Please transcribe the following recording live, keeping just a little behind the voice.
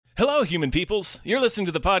Hello, human peoples. You're listening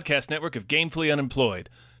to the podcast network of Gamefully Unemployed.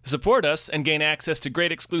 To support us and gain access to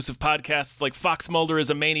great exclusive podcasts like Fox Mulder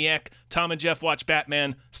is a Maniac, Tom and Jeff Watch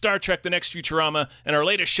Batman, Star Trek The Next Futurama, and our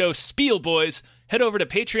latest show, Spiel Boys, head over to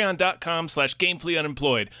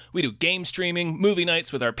patreon.com/gamefullyunemployed. We do game streaming, movie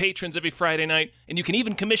nights with our patrons every Friday night, and you can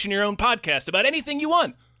even commission your own podcast about anything you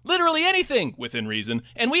want. Literally anything, within reason,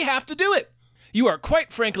 and we have to do it. You are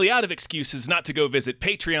quite frankly out of excuses not to go visit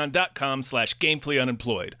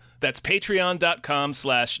patreon.com/gamefullyunemployed. That's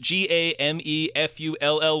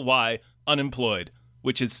patreon.com/GAMEFULLY unemployed,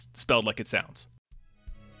 which is spelled like it sounds.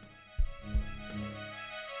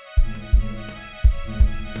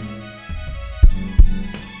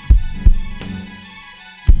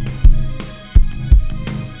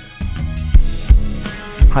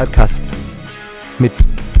 Halbkast mit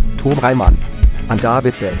Tom Reimann und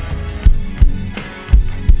David Bell.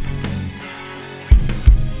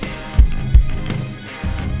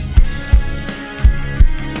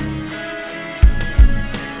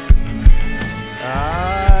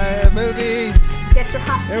 Movies. Get your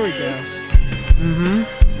hot There we tea. go.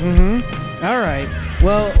 All right.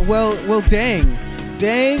 Well, dang,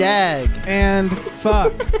 Dag. and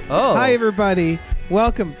fuck. Oh. Hi, everybody.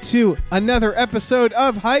 Welcome to another episode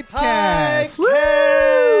of Hypecast,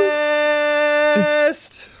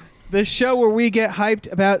 Hypecast. the show where we get hyped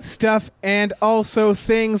about stuff and also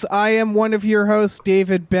things. I am one of your hosts,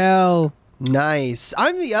 David Bell. Nice.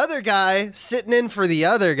 I'm the other guy, sitting in for the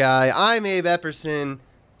other guy. I'm Abe Epperson,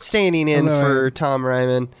 standing in Hello, for Abe. Tom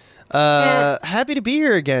Ryman. Happy to be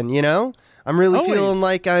here again. You know, I'm really Always. feeling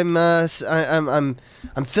like I'm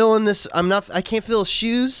feeling this. I can't feel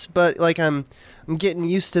shoes, but like I'm getting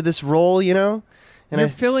used to this role. You know, and You're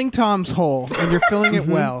filling Tom's hole, and you're filling it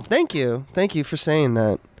well. Thank you for saying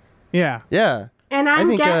that. Yeah. Yeah. And I I'm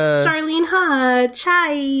think, guest Charlene Hodge.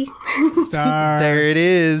 Hi. Star. There it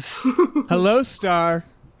is. Hello, Star.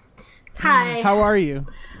 Hi. How are you?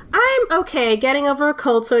 I'm okay. Getting over a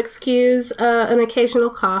cold, so excuse an occasional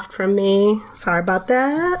cough from me. Sorry about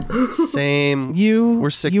that. Same. We're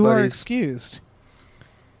sick You are buddies. excused.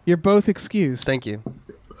 You're both excused. Thank you.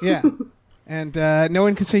 Yeah. And no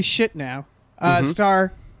one can say shit now. Mm-hmm.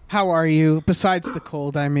 Star, how are you? Besides the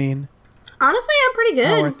cold, I mean. Honestly, I'm pretty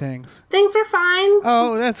How are good. things? Things are fine.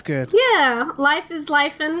 Oh, that's good. Yeah, life is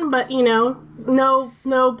lifing, but you know, no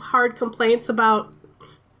hard complaints about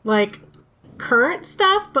like current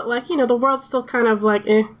stuff. But like the world's still kind of like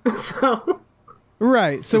So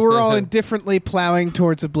Right. So we're all indifferently plowing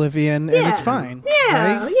towards oblivion, and it's Yeah. fine.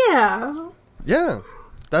 yeah, right? yeah. Yeah.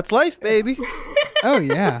 That's life, baby. Oh,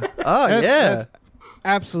 yeah. Oh, That's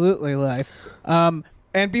absolutely life. And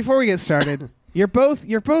before we get started, you're both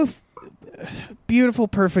beautiful,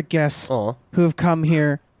 perfect guests Aw. who have come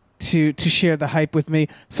here to share the hype with me.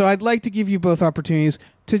 So I'd like to give you both opportunities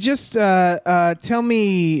to just tell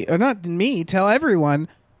me, or not me, tell everyone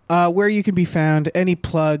where you can be found, any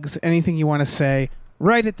plugs, anything you want to say,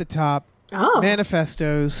 right at the top, Oh,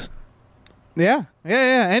 manifestos. Yeah,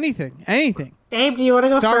 anything. Abe, do you want to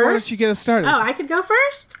go Star, first? why don't you get us started? Oh, I could go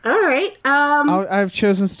first. All right. I've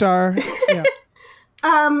chosen Star. Yeah.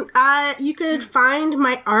 You could find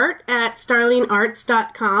my art at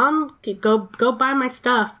starlenearts.com. Go buy my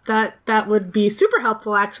stuff. That would be super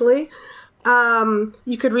helpful, actually.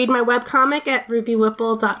 You could read my webcomic at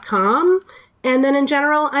rubywhipple.com. And then in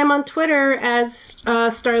general, I'm on Twitter as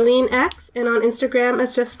StarleneX and on Instagram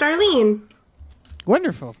as just Starlene.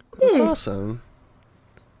 Wonderful. That's awesome.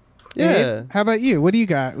 Yeah. Abe, how about you? What do you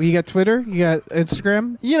got? You got Twitter? You got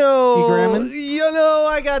Instagram? You know, gramming?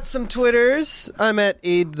 I got some Twitters. I'm at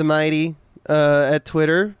Abe the Mighty at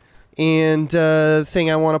Twitter. And the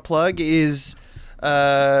thing I want to plug is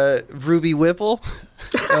Ruby Whipple.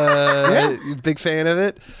 Big fan of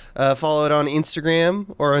it. Follow it on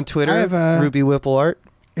Instagram or on Twitter. I have Ruby Whipple Art.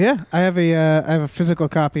 Yeah, I have a physical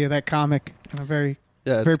copy of that comic, and I'm very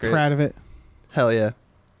Yeah, it's very great. proud of it. Hell yeah.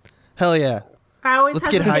 Hell yeah. I always Let's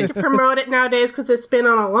get hesitate hype. to promote it nowadays because it's been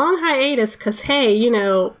on a long hiatus. Because hey,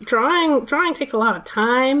 drawing takes a lot of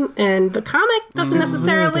time, and the comic doesn't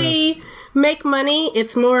necessarily make money.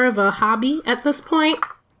 It's more of a hobby at this point.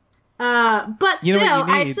 But You know still, what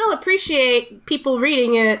you I need? still appreciate people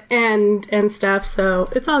reading it and stuff. So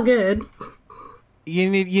it's all good. You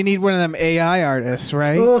need one of them AI artists,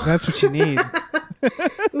 right? Ugh. That's what you need.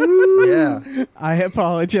 Yeah. I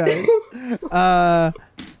apologize.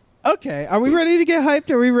 Okay, are we ready to get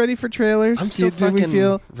hyped? Are we ready for trailers? I'm so Do we fucking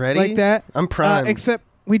feel ready. like that? I'm primed. Except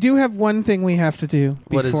we do have one thing we have to do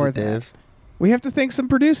before What is it, that. Dave? We have to thank some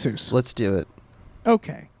producers. Let's do it.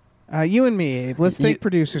 Okay. You and me, Abe. Let's thank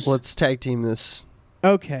producers. Let's tag team this.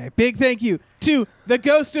 Okay. Big thank you to the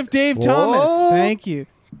ghost of Dave Whoa. Thomas. Thank you.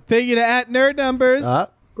 Thank you to @Nerd Numbers.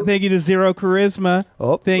 Thank you to Zero Charisma.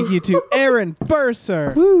 Oh. Thank you to Aaron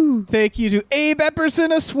Burser. Thank you to Abe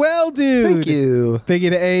Epperson, a swell dude. Thank you. Thank you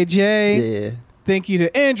to AJ. Yeah. Thank you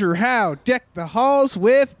to Andrew Howe. Deck the halls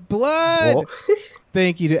with blood. Oh.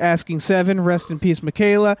 Thank you to Asking Seven. Rest in peace,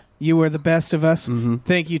 Michaela. You are the best of us.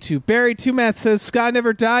 Thank you to Barry Tumath says Scott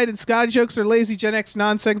never died and Scott jokes are lazy Gen X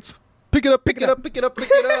nonsense. Pick it up, pick it up, pick it up, pick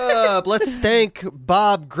it up. Let's thank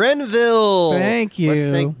Bob Grenville. Thank you. Let's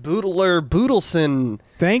thank Boodler Boodleson.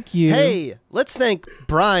 Thank you. Hey, let's thank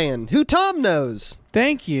Brian, who Tom knows.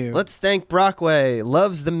 Thank you. Let's thank Brockway,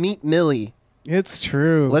 loves the meat Millie. It's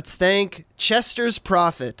true. Let's thank Chester's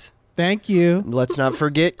Prophet. Thank you. Let's not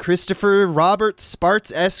forget Christopher Robert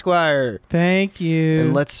Sparts Esquire. Thank you.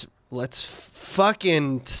 And let's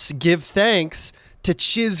fucking give thanks to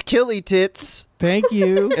Chiz Killy Tits. Thank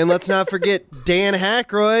you. And let's not forget Dan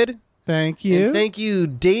Hackroyd. Thank you. And thank you,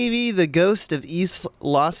 Davey, the ghost of East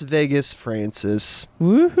Las Vegas, Francis.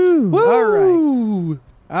 Woohoo. Woo!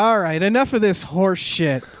 All right. Enough of this horse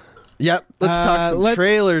shit. Yep. Let's talk some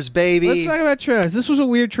trailers, baby. Let's talk about trailers. This was a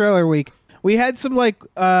weird trailer week. We had some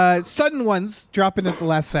sudden ones dropping at the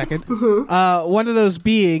last second. One of those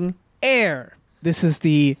being Air. This is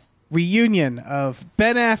the reunion of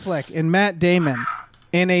Ben Affleck and Matt Damon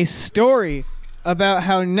in a story about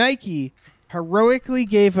how Nike heroically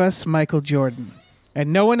gave us Michael Jordan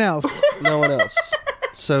and no one else. No one else.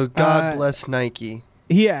 So God bless Nike.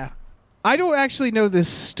 Yeah. I don't actually know this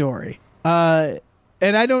story. And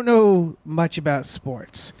I don't know much about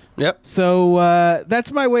sports. Yep. So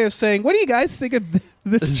that's my way of saying, what do you guys think of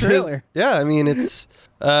this trailer? Yeah, I mean it's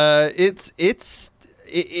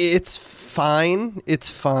fine. It's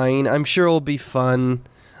fine. I'm sure it'll be fun.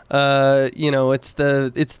 It's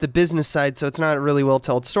the business side, so it's not a really well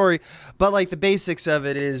told story. But like the basics of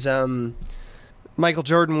it is, Michael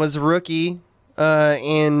Jordan was a rookie,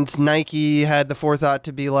 and Nike had the forethought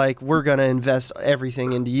to be like, we're gonna invest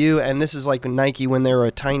everything into you. And this is like Nike when they were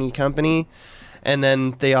a tiny company, and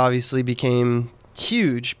then they obviously became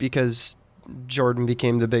huge because Jordan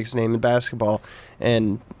became the biggest name in basketball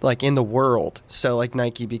and like in the world. So like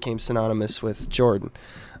Nike became synonymous with Jordan.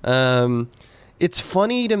 It's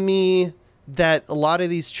funny to me that a lot of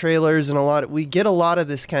these trailers and we get a lot of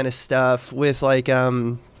this kind of stuff with like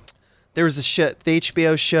there was the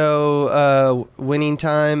HBO show Winning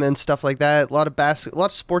Time and stuff like that. A lot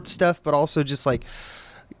of sports stuff, but also just like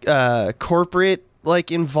corporate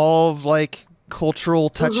like involved like cultural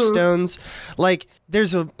touchstones. Like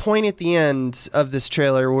there's a point at the end of this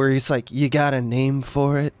trailer where he's like, you got a name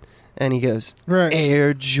for it? And he goes, right.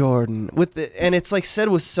 Air Jordan. And it's like said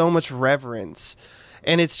with so much reverence.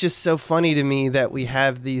 And it's just so funny to me that we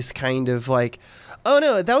have these kind of like, oh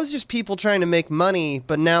no, that was just people trying to make money,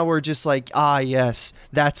 but now we're just like, yes,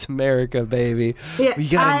 that's America, baby. Yeah, you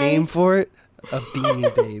got a name for it? A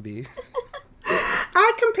Beanie Baby.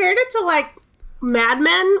 I compared it to like Mad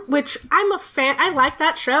Men, which I'm a fan. I like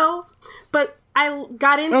that show, but I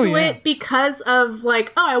got into it because of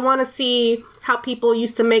like, I want to see how people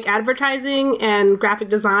used to make advertising and graphic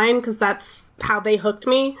design because that's how they hooked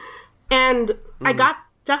me. And I got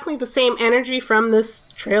definitely the same energy from this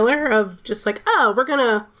trailer of just like, we're going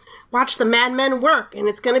to watch the Mad Men work and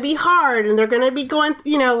it's going to be hard and they're going to be going,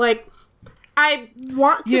 like, I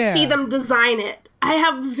want to see them design it. I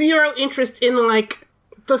have zero interest in like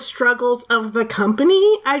the struggles of the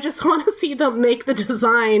company. I just want to see them make the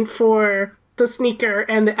design for the sneaker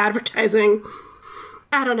and the advertising.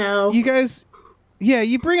 I don't know. You guys,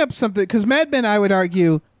 you bring up something because Mad Men, I would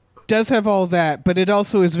argue, does have all that, but it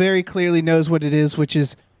also is very clearly knows what it is, which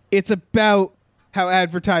is it's about how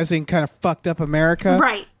advertising kind of fucked up America.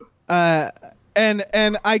 Right.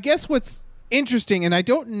 And I guess what's interesting, and I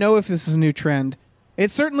don't know if this is a new trend,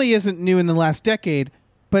 it certainly isn't new in the last decade,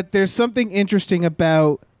 but there's something interesting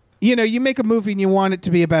about, you make a movie and you want it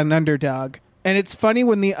to be about an underdog. And it's funny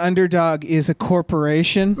when the underdog is a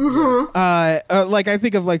corporation. Like I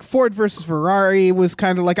think of like Ford versus Ferrari was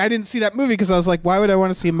kind of like, I didn't see that movie because I was like, why would I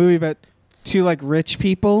want to see a movie about two like rich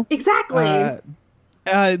people? Exactly.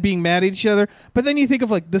 Being mad at each other. But then you think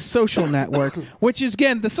of like The Social Network, which is,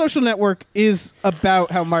 again, The Social Network is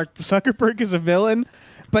about how Mark Zuckerberg is a villain.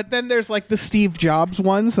 But then there's like the Steve Jobs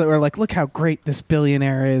ones that are like, look how great this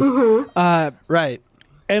billionaire is. Right.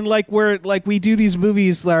 And like we do these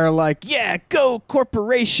movies that are like, go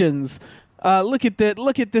corporations. Look at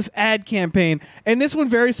this ad campaign. And this one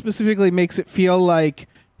very specifically makes it feel like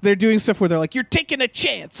they're doing stuff where they're like, you're taking a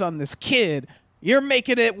chance on this kid. You're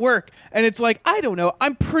making it work. And it's like, I don't know.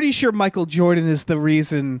 I'm pretty sure Michael Jordan is the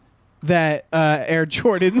reason that Air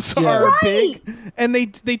Jordans Yeah. are Right. big, and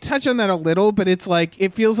they touch on that a little, but it's like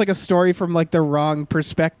it feels like a story from like the wrong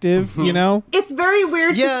perspective, you know? It's very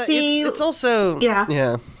weird Yeah, to see. it's also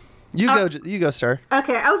Yeah. You go, Star.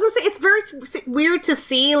 Okay, I was gonna say it's very weird to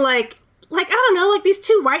see like I don't know, like these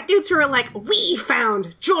two white dudes who are like, we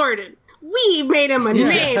found Jordan, we made him a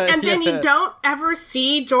name, and then yeah. you don't ever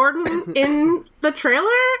see Jordan in the trailer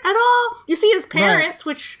at all. You see his parents,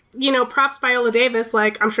 which props Viola Davis.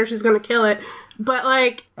 Like I'm sure she's gonna kill it, but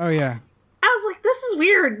like Oh yeah. I was like, this is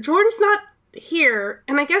weird. Jordan's not here,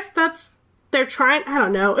 and I guess they're trying. I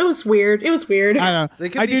don't know. It was weird. I don't know. They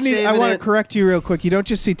could I be do need. I saving want it- to correct you real quick. You don't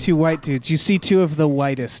just see two white dudes. You see two of the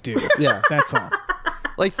whitest dudes. Yeah. That's all.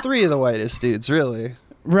 Like 3 of the whitest dudes, really.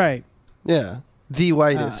 Right. Yeah. The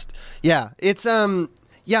whitest. Yeah. It's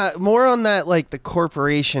more on that like the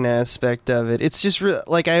corporation aspect of it. It's just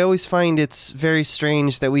like I always find it's very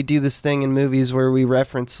strange that we do this thing in movies where we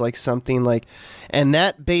reference like something like and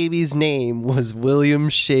that baby's name was William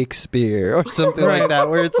Shakespeare or something like that,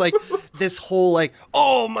 where it's like this whole like,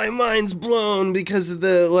 oh, my mind's blown because of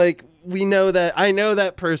the like I know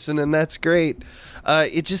that person and that's great.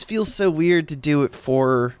 It just feels so weird to do it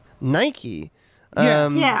for Nike. Yeah.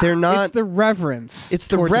 Yeah. They're not. It's the reverence. It's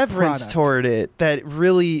the towards a reverence product. toward it that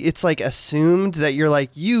really, it's like assumed that you're like,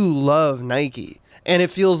 you love Nike. And it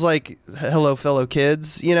feels like, hello, fellow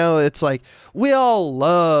kids. It's like, we all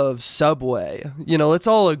love Subway. Let's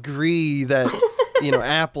all agree that,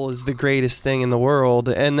 Apple is the greatest thing in the world.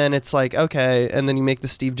 And then it's like, okay. And then you make the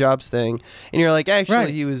Steve Jobs thing. And you're like, actually,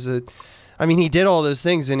 Right. he did all those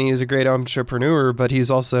things and he was a great entrepreneur, but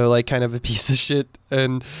he's also like kind of a piece of shit.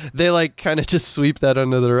 And they like kind of just sweep that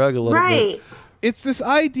under the rug a little bit. right. It's this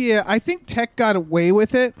idea. I think tech got away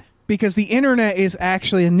with it because the internet is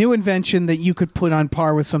actually a new invention that you could put on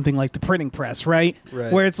par with something like the printing press, right?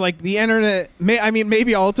 Right. Where it's like the internet.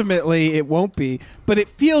 Maybe ultimately it won't be, but it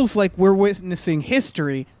feels like we're witnessing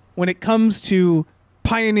history when it comes to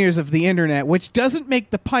pioneers of the internet, which doesn't make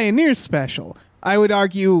the pioneers special. I would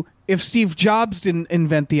argue if Steve Jobs didn't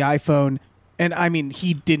invent the iPhone, and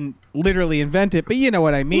he didn't literally invent it, but you know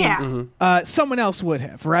what I mean. Yeah. Someone else would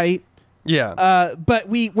have, right? Yeah. But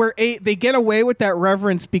they get away with that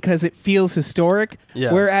reverence because it feels historic.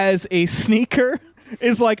 Yeah. Whereas a sneaker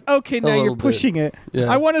is like, okay, now little you're bit. pushing it. Yeah.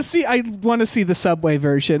 I want to see the Subway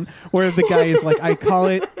version where the guy is like, I call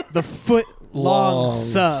it the foot long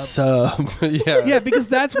sub. Yeah. Yeah, because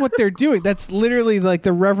that's what they're doing. That's literally like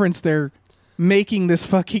the reverence they're making this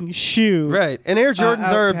fucking shoe. Right. And Air Jordans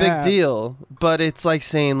out are a to big have. deal, but it's like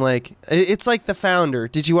saying like it's like The Founder.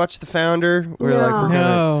 Did you watch The Founder? Where like we're gonna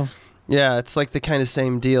No. Yeah, it's like the kind of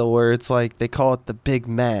same deal where it's like they call it the Big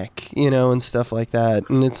Mac, and stuff like that.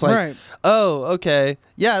 And it's like, Right. oh, okay.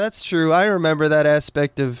 Yeah, that's true. I remember that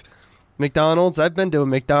aspect of McDonald's. I've been to a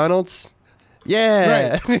McDonald's.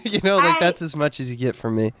 Yeah. That's as much as you get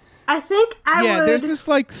from me. I think I Yeah, would. there's this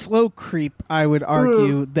like slow creep, I would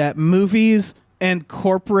argue, that movies and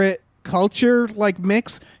corporate culture like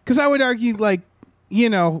mix. Because I would argue like,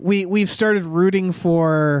 we've started rooting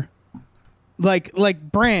for like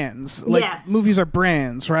brands. Like Yes. movies are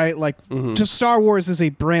brands, right? Like just Star Wars is a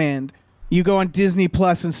brand. You go on Disney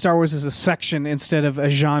Plus and Star Wars is a section instead of a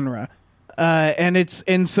genre.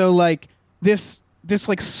 And so like this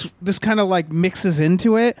kind of like mixes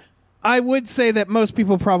into it. I would say that most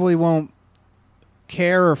people probably won't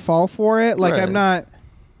care or fall for it. Like Right.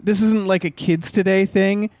 this isn't like a kids today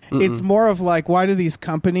thing. It's more of like, why do these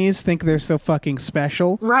companies think they're so fucking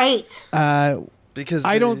special? right. Because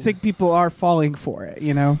I don't think people are falling for it, I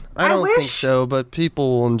don't think wish- so, but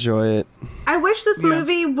people will enjoy it. I wish this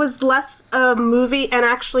movie was less a movie and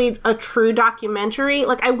actually a true documentary.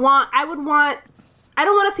 Like I don't want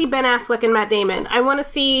to see Ben Affleck and Matt Damon. I want to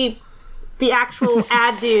see the actual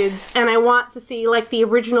ad dudes, and I want to see like the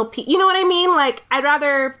original you know what I mean? Like I'd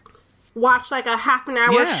rather watch like a half an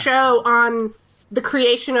hour Yeah. show on the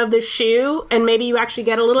creation of the shoe, and maybe you actually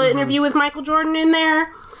get a little interview with Michael Jordan in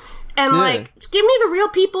there. And like give me the real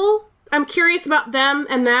people. I'm curious about them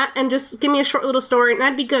and that, and just give me a short little story, and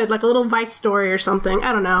that'd be good, like a little Vice story or something.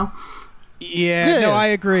 I don't know. Yeah, no, Yeah. I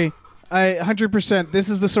agree. 100%. This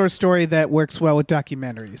is the sort of story that works well with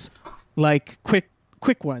documentaries, like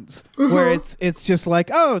quick ones, where it's just like,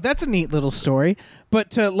 oh, that's a neat little story,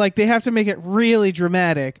 but they have to make it really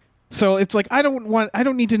dramatic. So it's like I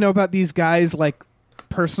don't need to know about these guys like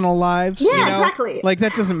personal lives. Yeah, exactly. Like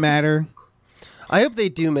that doesn't matter. I hope they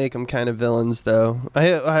do make them kind of villains, though.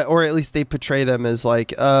 Or at least they portray them as like,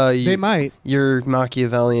 They might. you're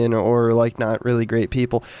Machiavellian or like not really great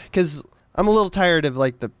people. Because I'm a little tired of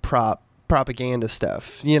like the propaganda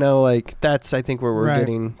stuff. Like that's I think where we're Right.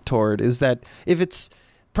 getting toward is that if it's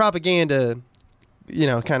propaganda,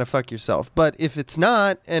 kind of fuck yourself. But if it's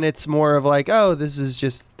not, and it's more of like, oh, this is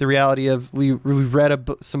just the reality of we read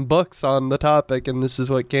some books on the topic and this is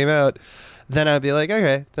what came out, then I'd be like,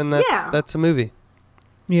 okay, then that's a movie.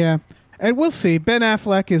 Yeah, and we'll see. Ben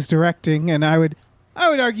Affleck is directing, and I would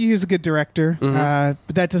argue he's a good director, but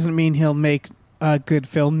that doesn't mean he'll make a good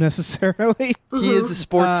film necessarily. He is a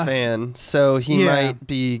sports fan, so he might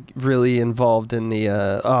be really involved in the,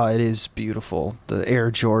 it is beautiful. The Air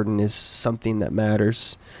Jordan is something that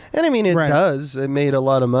matters. And I mean, it does. It made a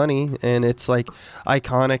lot of money, and it's like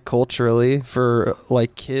iconic culturally for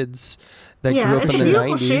like kids that grew up in the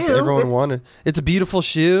 90s. Everyone wanted. It's a beautiful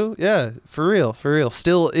shoe. Yeah, for real.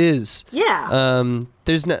 Still is. Yeah.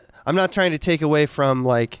 I'm not trying to take away from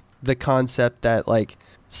like the concept that like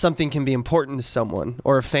something can be important to someone,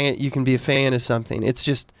 or a fan, you can be a fan of something. It's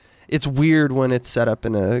just, it's weird when it's set up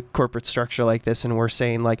in a corporate structure like this, and we're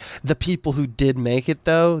saying like the people who did make it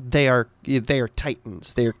though, they are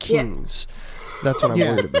titans, they are kings. That's what I'm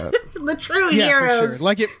worried about. The true heroes. For sure.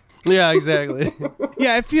 Like it. Yeah, exactly.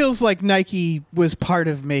 Yeah, it feels like Nike was part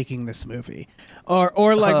of making this movie,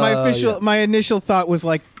 or like my initial thought was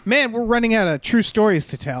like, man, we're running out of true stories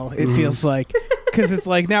to tell. It feels like, because it's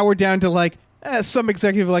like now we're down to like. Some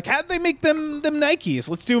executive like, how'd they make them Nikes?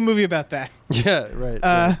 Let's do a movie about that. Yeah,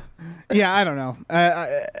 right. Yeah, I don't know.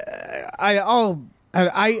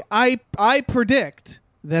 I predict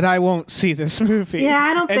that I won't see this movie. Yeah,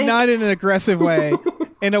 I don't think. And not in an aggressive way,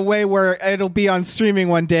 in a way where it'll be on streaming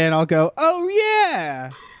one day and I'll go, oh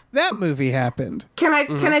yeah, that movie happened. Can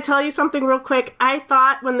I tell you something real quick? I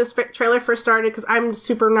thought when this trailer first started, because I'm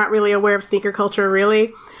super not really aware of sneaker culture,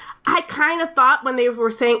 really. I kind of thought when they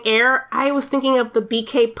were saying Air, I was thinking of the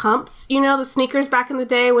BK pumps, the sneakers back in the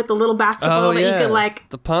day with the little basketball that you could like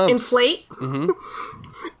the pumps. Inflate. Mm-hmm.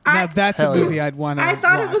 Now that's a movie I'd want to I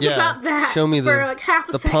thought watch. it was about that. Show me for like half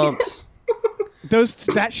a the second. pumps.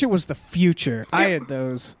 That shit was the future. I had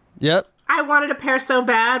those. Yep. I wanted a pair so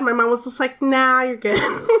bad. My mom was just like, nah, you're good.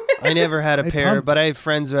 I never had a pair, but I had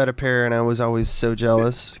friends who had a pair, and I was always so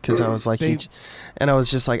jealous because I was like, and I was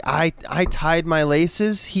just like, I tied my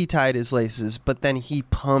laces, he tied his laces, but then he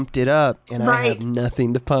pumped it up, and I have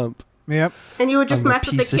nothing to pump. Yep. And you would just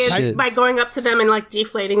mess with the kids by going up to them and like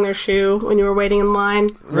deflating their shoe when you were waiting in line.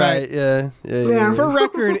 Right. Yeah. For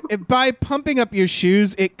record, by pumping up your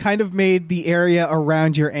shoes, it kind of made the area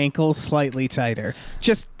around your ankle slightly tighter.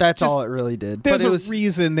 That's all it really did. There's but a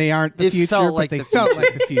reason they aren't the future, felt like but they the felt future.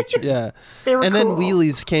 like the future. Yeah. They were and cool. then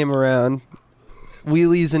wheelies came around.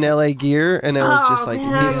 Wheelies in LA Gear, and I was just like,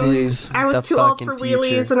 man. this is I was the too old fucking for future.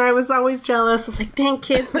 wheelies, and I was always jealous. I was like, dang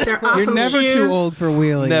kids with their awesome You're never shoes. too old for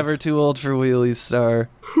wheelies. Never too old for wheelies, Star.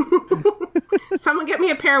 Someone get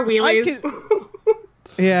me a pair of wheelies.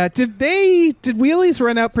 Yeah, did wheelies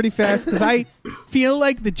run out pretty fast? Because I feel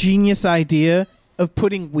like the genius idea of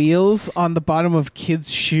putting wheels on the bottom of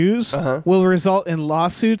kids' shoes will result in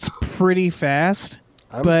lawsuits pretty fast,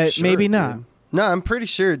 but sure maybe it not. did. No, I'm pretty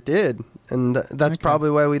sure it did. And that's probably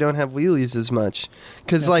why we don't have wheelies as much.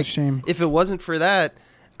 Because, That's a shame. if it wasn't for that,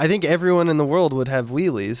 I think everyone in the world would have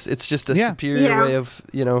wheelies. It's just a superior way of,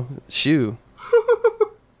 shoe.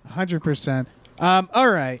 100%. All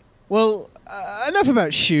right. Well, enough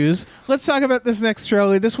about shoes. Let's talk about this next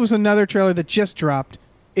trailer. This was another trailer that just dropped.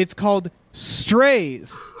 It's called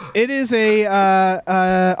Strays. It is a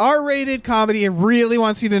R-rated comedy. It really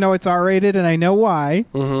wants you to know it's R-rated, and I know why.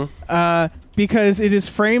 Mm-hmm. Because it is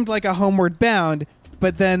framed like a Homeward Bound,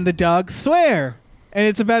 but then the dogs swear. And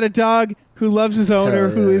it's about a dog who loves his owner,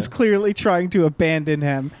 who is clearly trying to abandon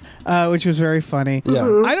him, which was very funny. Yeah.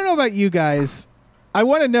 I don't know about you guys. I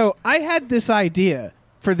want to know, I had this idea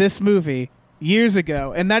for this movie years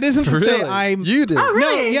ago, and that isn't to say I'm... You did. Oh,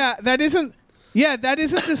 really? No, yeah, that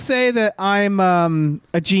isn't to say that I'm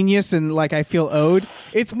a genius and like I feel owed.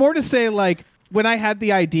 It's more to say like when I had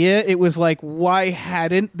the idea, it was like, why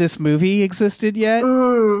hadn't this movie existed yet?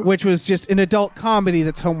 Which was just an adult comedy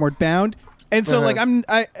that's Homeward Bound. And so like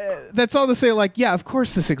that's all to say like, yeah, of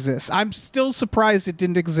course this exists. I'm still surprised it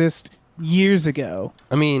didn't exist years ago.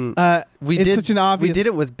 I mean, it's such an obvious... we did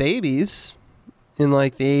it with babies in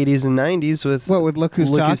like the 80s and 90s with Look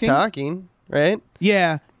Who's Talking, right?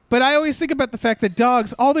 Yeah. But I always think about the fact that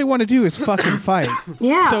dogs, all they want to do is fucking fight.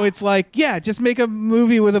 Yeah. So it's like, yeah, just make a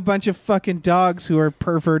movie with a bunch of fucking dogs who are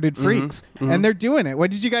perverted freaks. And they're doing it.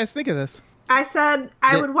 What did you guys think of this? I said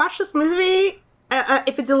I would watch this movie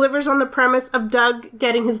if it delivers on the premise of Doug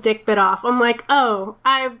getting his dick bit off. I'm like, oh,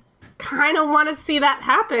 I kind of want to see that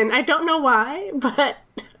happen. I don't know why, but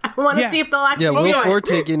I want to see if they'll actually do Will it.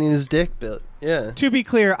 Forte getting his dick bit. Yeah. To be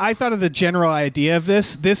clear, I thought of the general idea of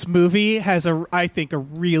this. This movie has I think, a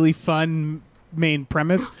really fun main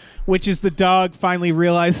premise, which is the dog finally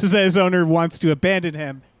realizes that his owner wants to abandon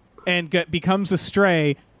him and becomes a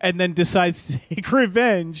stray, and then decides to take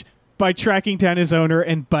revenge by tracking down his owner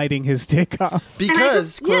and biting his dick off.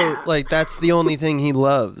 Because, quote, like, that's the only thing he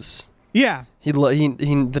loves. Yeah.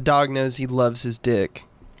 The dog knows he loves his dick.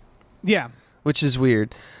 Yeah. Which is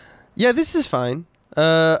weird. Yeah, this is fine.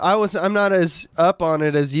 I'm not as up on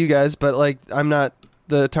it as you guys, but like I'm not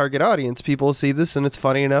the target audience. People see this and it's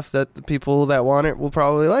funny enough that the people that want it will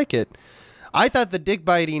probably like it. I thought the dick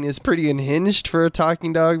biting is pretty unhinged for a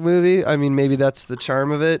talking dog movie. I mean, maybe that's the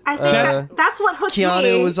charm of it. I think that's what hooked me.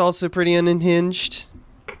 Keanu was also pretty unhinged.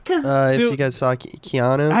 If you guys saw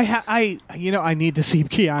Keanu, I need to see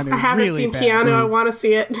Keanu. I haven't really seen bad. Keanu. I want to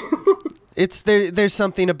see it. it's there's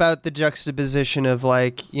something about the juxtaposition of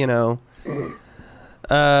like, like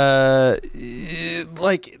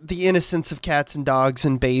the innocence of cats and dogs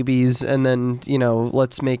and babies, and then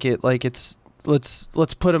let's make it like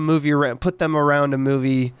let's put them around a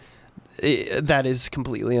movie that is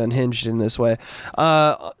completely unhinged in this way.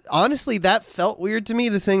 Honestly, that felt weird to me.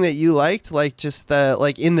 The thing that you liked, like just the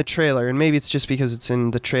like in the trailer, and maybe it's just because it's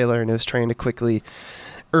in the trailer and it was trying to quickly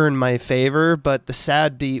earn my favor, but the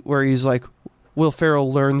sad beat where he's like, Will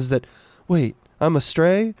Ferrell learns that, wait, I'm a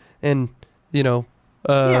stray, and Will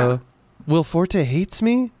Forte hates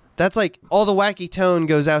me. That's like all the wacky tone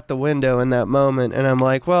goes out the window in that moment, and I'm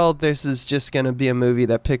like, well, this is just gonna be a movie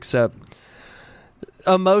that picks up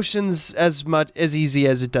emotions as easy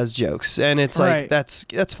as it does jokes, and it's like that's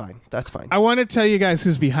fine. I want to tell you guys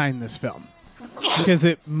who's behind this film because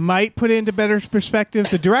it might put it into better perspective.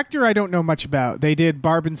 The director I don't know much about. They did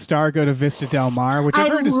Barb and Star Go to Vista Del Mar, which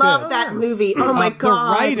I've heard is good. I love that movie. Oh my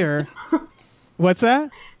god! The writer, what's that?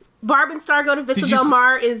 Barb and Star Go to Vista Del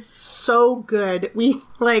Mar is so good.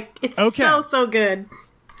 It's so good.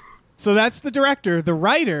 So that's the director. The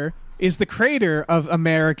writer is the creator of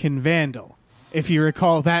American Vandal, if you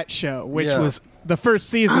recall that show, which was the first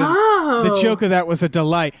season. The joke of that was a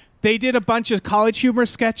delight. They did a bunch of College Humor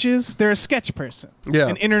sketches. They're a sketch person. Yeah.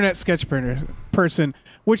 An internet sketch person,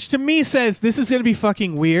 which to me says this is going to be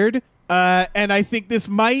fucking weird. And I think this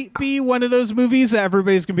might be one of those movies that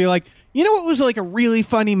everybody's going to be like, you know what was like a really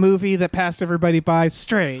funny movie that passed everybody by?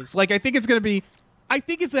 Strays. Like, I think it's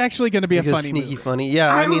actually going to be a funny sneaky movie. Funny.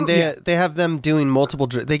 Yeah, I mean, they have them doing multiple...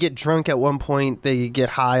 They get drunk at one point. They get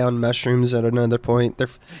high on mushrooms at another point.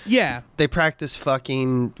 They practice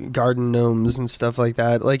fucking garden gnomes and stuff like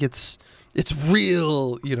that. Like, it's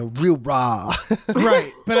real, real raw.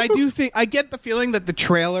 Right. But I get the feeling that the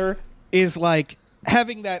trailer is like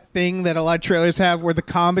having that thing that a lot of trailers have where the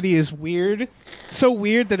comedy is weird. So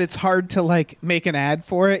weird that it's hard to like make an ad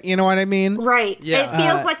for it. You know what I mean? Right. Yeah. It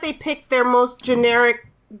feels like they picked their most generic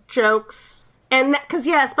jokes. And because,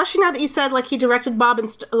 especially now that you said like he directed Barb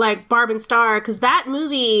and Star, because that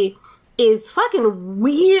movie is fucking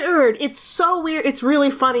weird. It's so weird. It's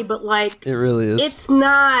really funny, but like... It really is. It's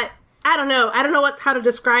not... I don't know how to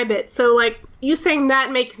describe it. So like you saying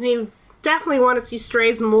that makes me definitely want to see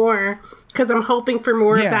Strays more, because I'm hoping for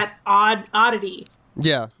more of that oddity.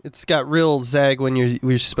 Yeah, it's got real zag when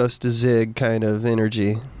you're supposed to zig kind of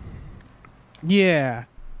energy. Yeah,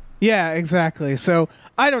 exactly. So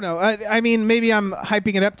I don't know. I mean, maybe I'm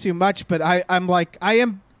hyping it up too much, but I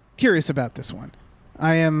am curious about this one.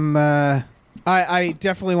 I am. I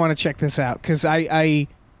definitely want to check this out because I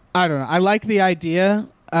don't know. I like the idea,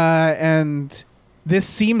 and this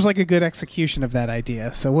seems like a good execution of that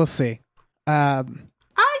idea. So we'll see. I'd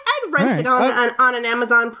rent it on an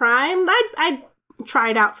Amazon Prime. I'd try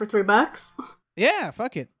it out for $3. Yeah,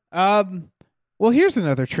 fuck it. Well, here's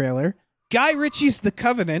another trailer. Guy Ritchie's The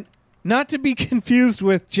Covenant, not to be confused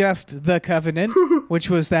with just The Covenant, which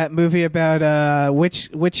was that movie about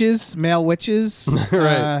witches, male witches,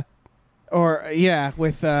 right?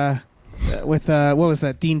 With what was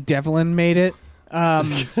that? Dean Devlin made it.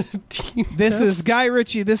 This is Guy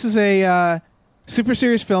Ritchie. This is a super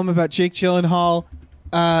serious film about Jake Gyllenhaal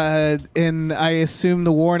in, I assume,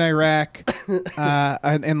 the war in Iraq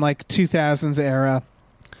in like 2000s era,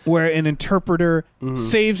 where an interpreter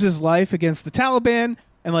saves his life against the Taliban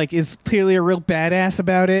and like is clearly a real badass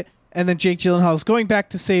about it. And then Jake Gyllenhaal is going back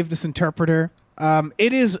to save this interpreter.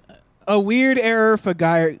 It is a weird era for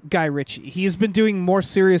Guy Ritchie. He's been doing more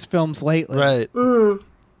serious films lately. Right.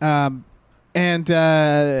 And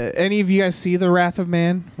any of you guys see The Wrath of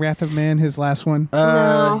Man? Wrath of Man, his last one?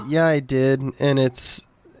 No. Yeah, I did, and it's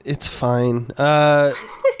fine.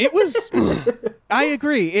 It was... I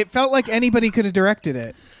agree. It felt like anybody could have directed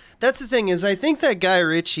it. That's the thing, is I think that Guy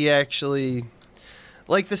Ritchie actually...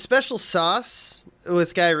 Like, the special sauce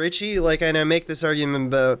with Guy Ritchie, like, and I make this argument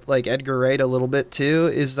about like Edgar Wright a little bit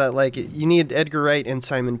too, is that like you need Edgar Wright and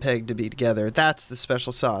Simon Pegg to be together. That's the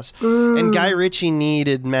special sauce. And Guy Ritchie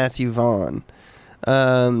needed Matthew Vaughn.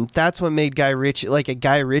 That's what made Guy Ritchie like a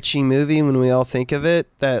Guy Ritchie movie when we all think of it.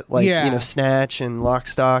 That like Snatch and Lock,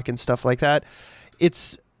 Stock and stuff like that.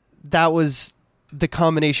 That was the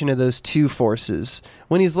combination of those two forces.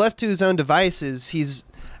 When he's left to his own devices, he's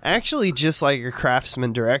actually just like a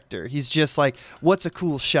craftsman director. He's just like, what's a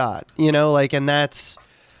cool shot, like, and that's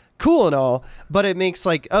cool and all, but it makes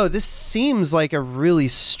like, oh, this seems like a really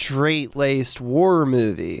straight-laced war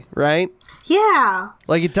movie, right? Yeah.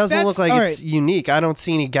 Like, it doesn't look like it's unique. I don't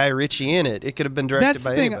see any Guy Ritchie in it. It could have been directed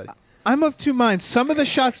by anybody. I'm of two minds. Some of the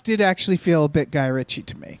shots did actually feel a bit Guy Ritchie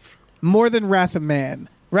to me, more than Wrath of Man.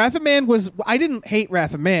 Wrath of Man was, I didn't hate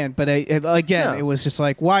Wrath of Man, but it was just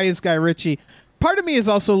like, why is Guy Ritchie? Part of me is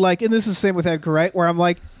also like, and this is the same with Edgar Wright, where I'm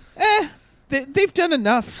like, they've done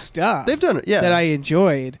enough stuff. They've done it, yeah. That I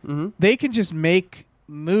enjoyed. Mm-hmm. They can just make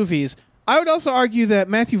movies. I would also argue that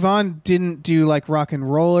Matthew Vaughn didn't do like Rock and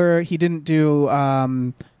Roller. He didn't do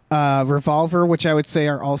Revolver, which I would say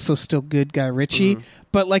are also still good Guy Ritchie. Mm-hmm.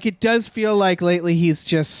 But like, it does feel like lately he's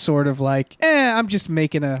just sort of like, I'm just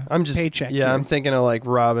making a paycheck. Yeah, here. I'm thinking of like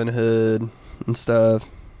Robin Hood and stuff.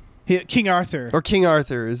 King Arthur. Or King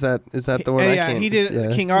Arthur. Is that the one? Yeah, he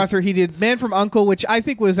did King Arthur. He did Man from U.N.C.L.E., which I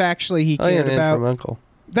think was actually he cared about. Man from U.N.C.L.E.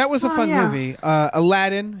 That was a fun movie.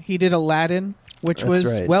 Aladdin. He did Aladdin, which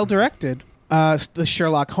was well directed. The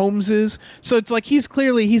Sherlock Holmeses. So it's like he's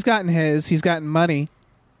gotten money.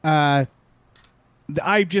 I'm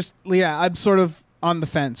sort of on the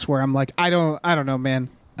fence where I'm like, I don't know, man.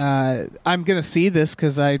 I'm gonna see this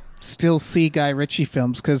because I still see Guy Ritchie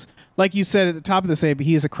films because, like you said at the top of this,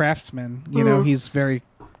 he is a craftsman. You know, he's very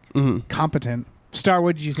competent. Star,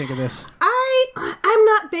 what did you think of this? I'm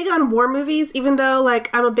not big on war movies, even though like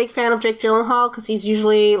I'm a big fan of Jake Gyllenhaal because he's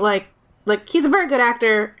usually like he's a very good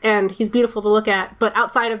actor and he's beautiful to look at. But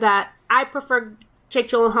outside of that, I prefer Jake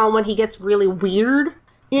Gyllenhaal when he gets really weird.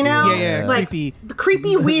 Yeah, like creepy. The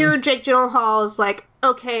creepy, weird Jake Gyllenhaal is like,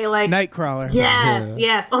 okay, like Nightcrawler.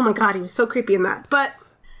 Yes. Oh my god, he was so creepy in that. But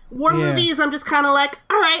war movies, I'm just kind of like,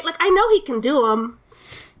 all right, like I know he can do them.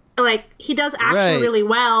 Like he does action really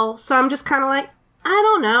well, so I'm just kind of like, I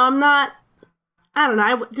don't know.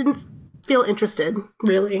 I didn't feel interested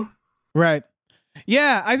really. Right.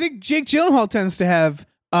 Yeah, I think Jake Gyllenhaal tends to have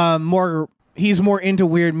more. He's more into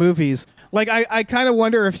weird movies. Like I kind of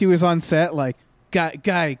wonder if he was on set like.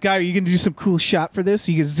 Guy, are you gonna do some cool shot for this?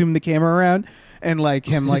 You can zoom the camera around and like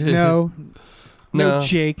him, like no,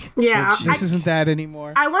 Jake. Yeah, this isn't that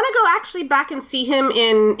anymore. I want to go actually back and see him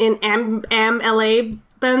in LA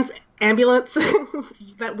Ben's Ambulance.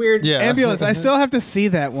 That weird Ambulance. I still have to see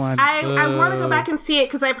that one. I want to go back and see it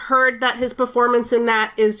because I've heard that his performance in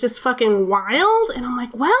that is just fucking wild, and I'm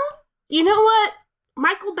like, well, you know what,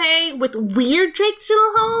 Michael Bay with weird Jake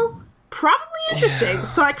Gyllenhaal. Probably interesting,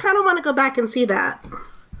 so I kind of want to go back and see that.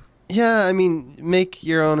 Yeah, I mean, make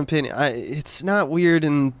your own opinion. It's not weird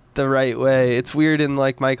in the right way. It's weird in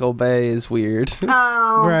like Michael Bay is weird.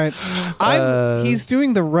 Oh, right. He's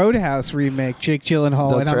doing the Roadhouse remake, Jake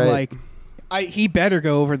Gyllenhaal, and I'm like, he better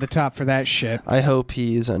go over the top for that shit. I hope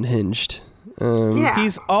he is unhinged.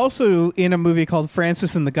 He's also in a movie called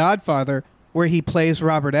Francis and the Godfather, where he plays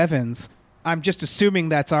Robert Evans. I'm just assuming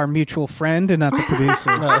that's our mutual friend and not the producer.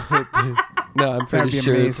 No, I'm pretty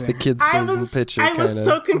sure it's the kid stays in the picture. I was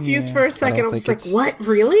so confused for a second. I was like, what?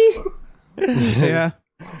 Really? Yeah.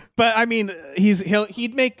 But I mean,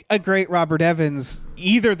 he'd make a great Robert Evans,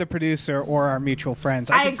 either the producer or our mutual friends.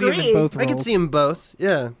 I could see him in both roles. I could see him both.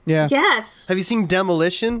 Yeah. Yes. Have you seen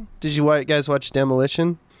Demolition? Did you guys watch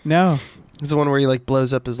Demolition? No. It's the one where he like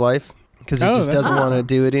blows up his life because he just doesn't want to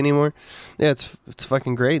do it anymore. Yeah, it's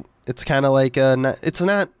fucking great. It's kind of like it's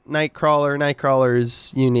not Nightcrawler. Nightcrawler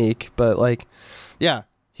is unique, but like, yeah,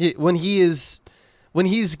 when he's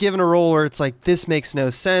given a role where it's like this makes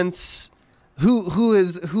no sense.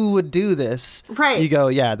 Who would do this? Right. You go,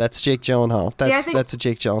 yeah, that's Jake Gyllenhaal. That's a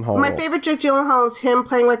Jake Gyllenhaal. My role. favorite Jake Gyllenhaal is him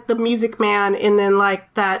playing like the Music Man in then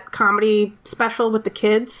like that comedy special with the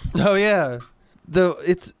kids. Oh yeah,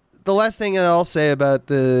 it's the last thing I'll say about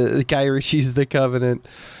the Guy Ritchie's The Covenant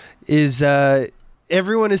is.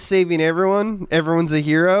 Everyone is saving everyone. Everyone's a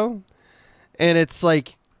hero. And it's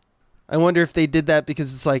like, I wonder if they did that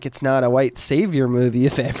because it's like, it's not a white savior movie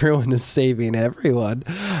if everyone is saving everyone.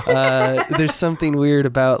 There's something weird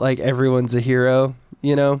about like, everyone's a hero,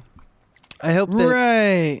 I hope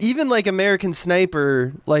that even like American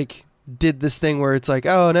Sniper, like did this thing where it's like,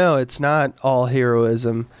 oh no, it's not all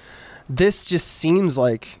heroism. this just seems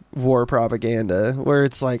like war propaganda, where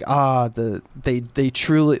it's like, they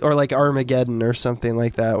truly, or like Armageddon or something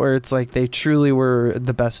like that, where it's like they truly were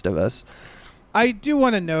the best of us. I do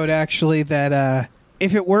want to note, actually, that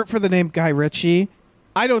if it weren't for the name Guy Ritchie,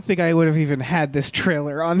 I don't think I would have even had this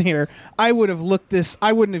trailer on here. I would have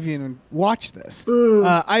I wouldn't have even watched this.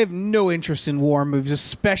 I have no interest in war movies,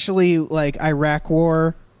 especially like Iraq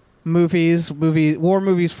war movies, war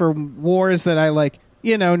movies for wars that I like,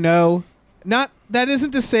 know. Not, that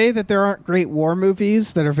isn't to say that there aren't great war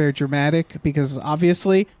movies that are very dramatic, because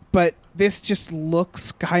obviously, but this just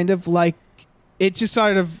looks kind of like it just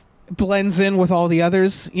sort of blends in with all the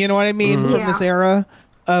others. You know what I mean? From this era.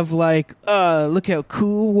 Of like, look how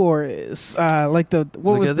cool war is. Like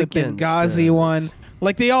what was the Benghazi one?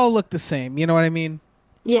 Like they all look the same. You know what I mean?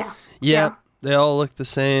 Yeah. Yeah. They all look the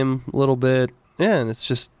same a little bit. Yeah, and it's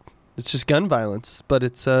just gun violence, but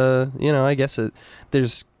it's I guess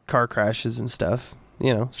there's car crashes and stuff.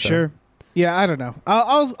 So. Sure. Yeah, I don't know.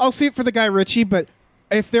 I'll see it for the Guy Ritchie, but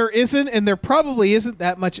if there isn't, and there probably isn't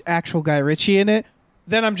that much actual Guy Ritchie in it,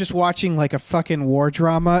 then I'm just watching like a fucking war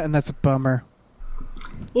drama, and that's a bummer.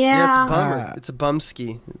 Yeah, it's a bummer. It's a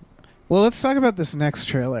bumski. Well, let's talk about this next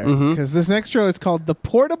trailer, because this next trailer is called The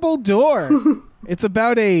Portable Door. It's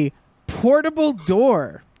about a portable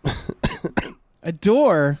door. A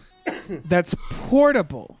door that's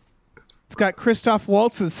portable. It's got Christoph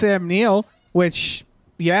Waltz and Sam Neill, which,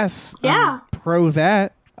 yes, I'm pro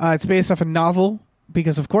that. It's based off a novel,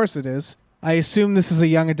 because of course it is. I assume this is a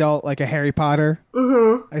young adult, like a Harry Potter.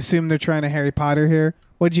 I assume they're trying to Harry Potter here.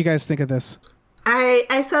 What did you guys think of this?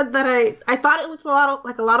 I said that I thought it looked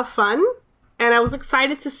a lot of fun, and I was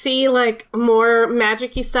excited to see like more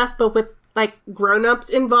magic-y stuff, but with like grown-ups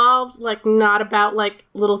involved, like not about like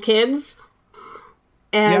little kids.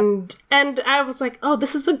 And I was like, oh,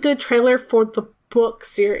 this is a good trailer for the book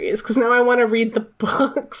series, because now I want to read the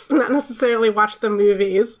books, not necessarily watch the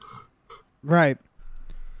movies. Right.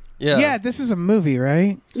 Yeah, this is a movie,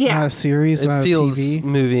 right? Yeah. Not a series, It feels TV.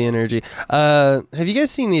 movie energy. Have you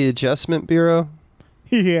guys seen the Adjustment Bureau?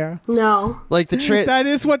 Yeah. No. Like that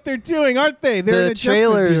is what they're doing, aren't they? They're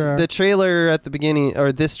the trailer at the beginning,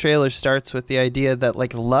 or this trailer starts with the idea that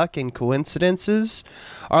like luck and coincidences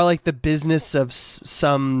are like the business of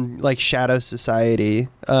some like shadow society.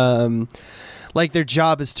 Like their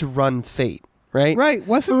job is to run fate, right? Right.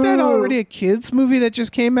 Wasn't that already a kids movie that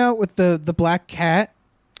just came out with the black cat?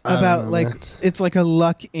 About it's like a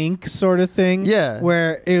Luck Inc. sort of thing. Yeah.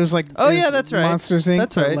 Where it was like that's right. Monsters Inc.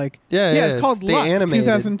 That's right. Like, yeah, it's called Luck, animated.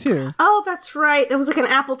 2002. Oh, that's right. It was like an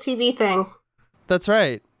Apple TV thing. That's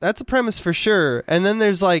right. That's a premise for sure. And then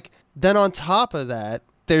there's then on top of that,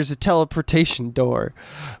 there's a teleportation door,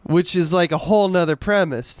 which is like a whole nother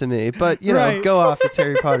premise to me. But, Right. Go off. It's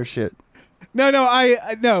Harry Potter shit. No,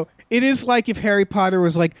 no. It is like if Harry Potter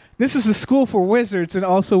was like, this is a school for wizards, and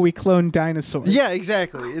also we clone dinosaurs. Yeah,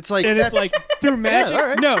 exactly. It's like And it's like through magic? all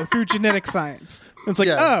right. No, through genetic science. It's like,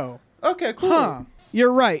 Yeah. Okay, cool. Huh.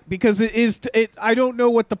 You're right, because it is. I don't know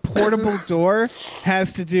what the portable door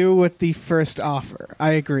has to do with the first offer.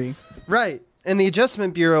 I agree. Right. And the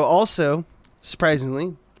Adjustment Bureau also,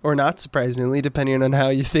 surprisingly, or not surprisingly, depending on how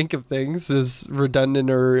you think of things, is redundant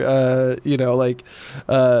or,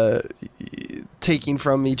 taking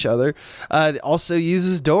from each other, also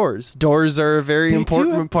uses doors. Doors are a very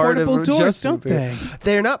important part of portable doors, Adjustment don't Bureau. they?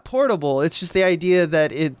 They're not portable. It's just the idea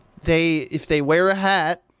that if they wear a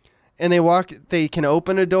hat and they can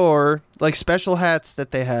open a door, like special hats that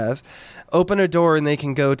they have, open a door and they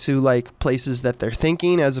can go to like places that they're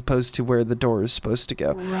thinking as opposed to where the door is supposed to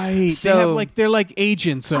go. Right. So they're like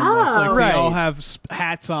agents almost. Like Right. they all have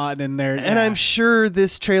hats on and they're. And I'm sure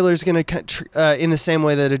this trailer is going to, in the same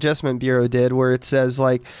way that Adjustment Bureau did, where it says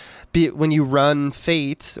like, when you run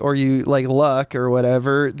fate or you like luck or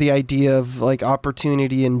whatever, the idea of like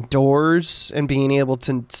opportunity and doors and being able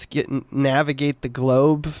to navigate the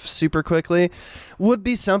globe super quickly would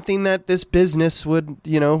be something that this business would,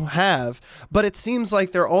 have. But it seems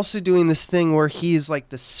like they're also doing this thing where he's like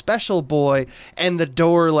the special boy and the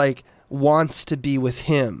door like wants to be with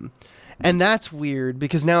him. And that's weird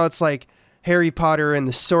because now it's like Harry Potter and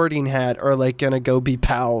the Sorting Hat are like going to go be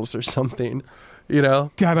pals or something.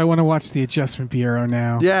 God, I want to watch the Adjustment Bureau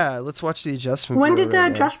now. Yeah, let's watch the Adjustment When Bureau. did the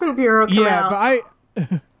Adjustment Bureau come out?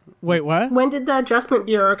 But wait, what? When did the Adjustment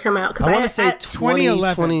Bureau come out? Because I want to say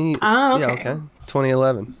 2011. 2020. Oh, okay. Yeah, okay.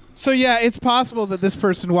 2011. So yeah, it's possible that this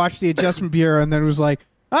person watched the Adjustment Bureau and then was like,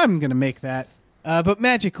 "I'm gonna make that." But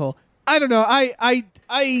magical. I don't know. I'm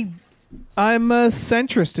a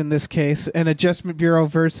centrist in this case, an Adjustment Bureau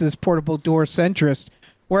versus portable door centrist,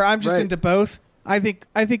 where I'm just Right. into both. I think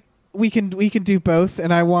we can do both,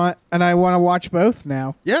 and I want to watch both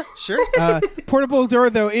now. Yeah, sure. Portable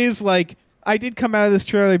Door though is like, I did come out of this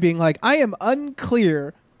trailer being like, I am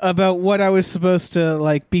unclear about what I was supposed to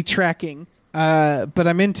like be tracking, but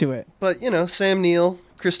I'm into it. But Sam Neill,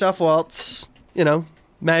 Christoph Waltz,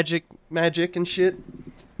 magic and shit.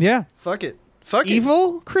 Yeah, Fuck it.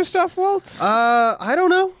 evil Christoph Waltz. I don't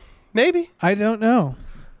know. Maybe. I don't know.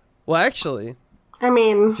 Well, actually, I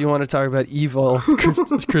mean, if you want to talk about evil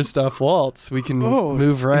Christoph Waltz, we can Oh,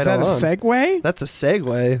 move right is that along. a segue? That's a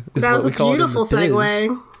segue. Is that what was we a call it in the beautiful biz.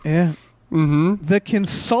 segue. Yeah. Mm-hmm. The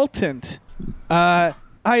Consultant. I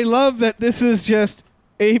love that this is just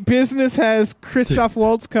a business has Christoph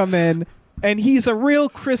Waltz come in, and he's a real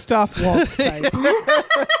Christoph Waltz type.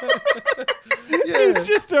 He's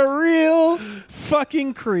just a real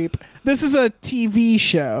fucking creep. This is a TV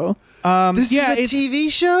show. This is a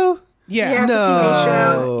TV show? Yeah. Yeah, it's a TV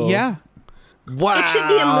show. Yeah. Wow. It should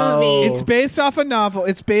be a movie. It's based off a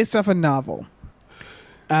novel.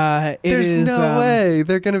 There's no way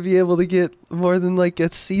they're going to be able to get more than like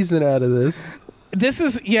a season out of this. This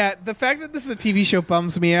is, the fact that this is a TV show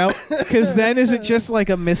bums me out, because then is it just like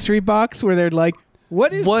a mystery box where they're like,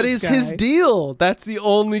 what is his deal? That's the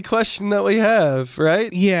only question that we have,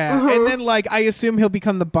 right? Yeah, and then like I assume he'll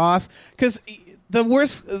become the boss, because the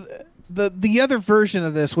worst, the other version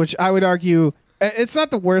of this, which I would argue, it's not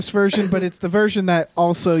the worst version, but it's the version that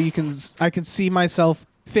also I can see myself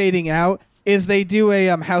fading out, is they do a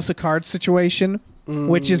House of Cards situation,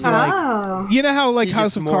 which is like, you know how like He House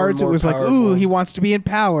gets of more and Cards, it more was like, powerful. ooh, he wants to be in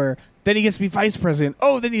power, then he gets to be vice president,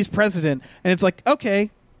 oh, then he's president, and it's like, okay,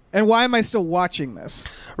 and why am I still watching this?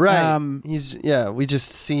 Right. We just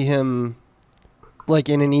see him like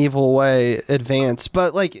in an evil way advance.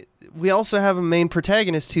 But like we also have a main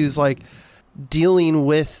protagonist who's like dealing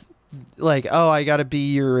with like, oh, I got to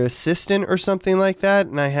be your assistant or something like that,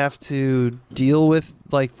 and I have to deal with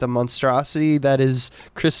like the monstrosity that is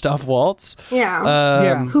Christoph Waltz. Yeah.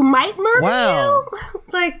 Yeah. Who might murder Wow. you?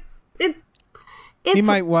 Like it's, He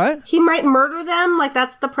might what? He might murder them. Like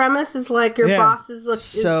that's the premise. Is like your Yeah. boss is like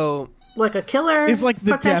So like a killer. It's like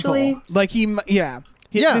the potentially. devil. Like Yeah.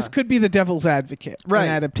 This could be the devil's advocate, right. an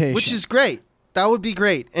adaptation. Which is great. That would be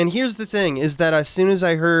great. And here's the thing is that as soon as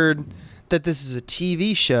I heard that this is a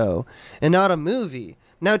TV show and not a movie,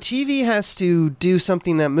 now TV has to do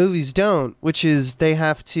something that movies don't, which is they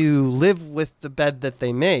have to live with the bed that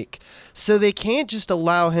they make. So they can't just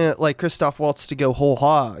allow him, like Christoph Waltz, to go whole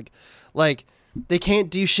hog. Like, they can't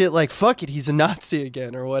do shit like, fuck it, he's a Nazi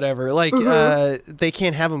again or whatever. Like, they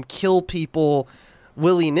can't have him kill people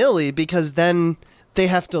willy-nilly because then they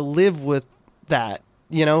have to live with that,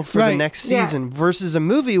 for the Right. next Yeah. season versus a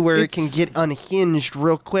movie where it can get unhinged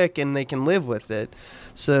real quick and they can live with it.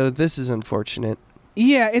 So this is unfortunate.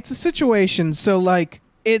 Yeah, it's a situation. So, like,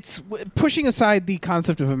 it's pushing aside the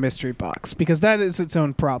concept of a mystery box because that is its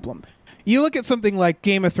own problem. You look at something like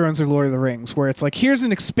Game of Thrones or Lord of the Rings, where it's like, here's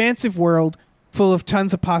an expansive world full of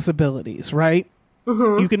tons of possibilities, right?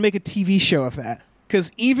 You can make a TV show of that.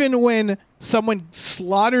 Because even when someone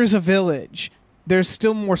slaughters a village, there's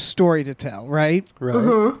still more story to tell, right?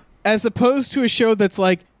 Right. As opposed to a show that's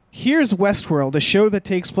like, here's Westworld, a show that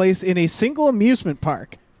takes place in a single amusement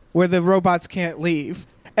park where the robots can't leave.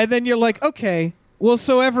 And then you're like, okay, well,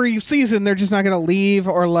 so every season they're just not going to leave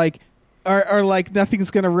or like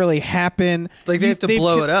nothing's going to really happen. Like they have to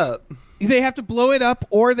blow it up. They have to blow it up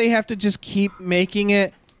or they have to just keep making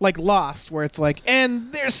it like Lost, where it's like,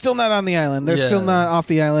 and they're still not on the island. They're still not off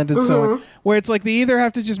the island and so on. Where it's like they either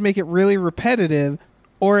have to just make it really repetitive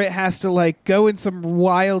or it has to like go in some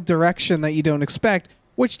wild direction that you don't expect,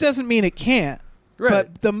 which doesn't mean it can't. Right.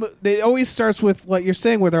 But it always starts with what you're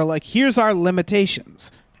saying where they're like, here's our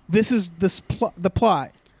limitations. This is the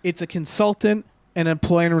plot. It's a consultant and an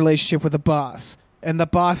employee relationship with a boss. And the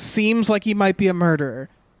boss seems like he might be a murderer.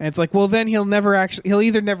 And it's like, well, then he'll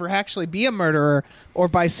either never actually be a murderer, or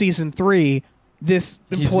by season 3, this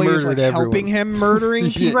He's employee is like murdered helping everyone. him murdering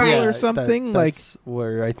people or something. That's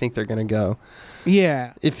where I think they're going to go.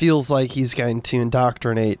 Yeah. It feels like he's going to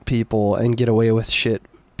indoctrinate people and get away with shit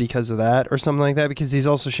because of that or something like that, because he's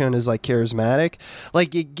also shown as like charismatic.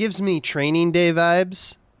 Like it gives me Training Day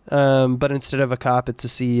vibes, but instead of a cop, it's a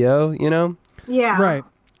CEO, Yeah. Right.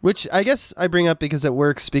 Which I guess I bring up because it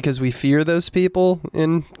works because we fear those people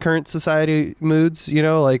in current society moods,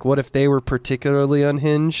 like what if they were particularly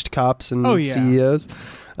unhinged, cops and CEOs,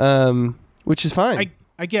 which is fine.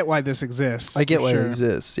 I get why this exists. I get for why sure. it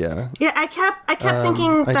exists, yeah. Yeah. I kept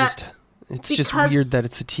thinking that. It's just because- weird that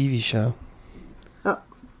it's a TV show. Oh,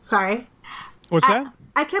 sorry. What's that?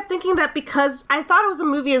 I kept thinking that because I thought it was a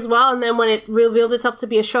movie as well, and then when it revealed itself to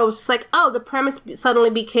be a show, it was just like, oh, the premise suddenly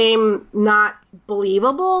became not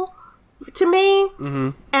believable to me. Mm-hmm.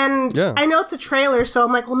 And I know it's a trailer, so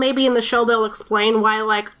I'm like, well, maybe in the show they'll explain why,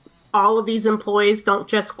 like, all of these employees don't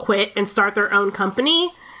just quit and start their own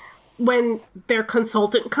company when their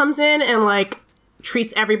consultant comes in and, like,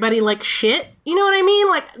 treats everybody like shit. You know what I mean?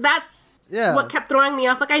 Like, that's what kept throwing me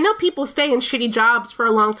off. Like, I know people stay in shitty jobs for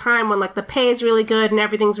a long time when, like, the pay is really good and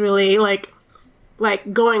everything's really, like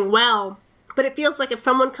going well. But it feels like if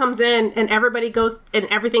someone comes in and everybody goes and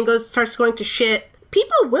everything starts going to shit,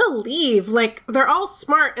 people will leave. Like, they're all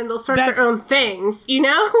smart and they'll start their own things, you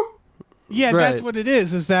know? Yeah, that's what it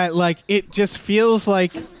is that, like, it just feels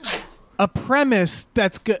like a premise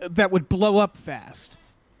that would blow up fast.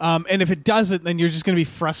 And if it doesn't, then you're just going to be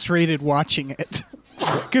frustrated watching it.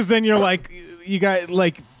 Because then you're like,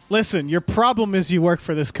 listen, your problem is you work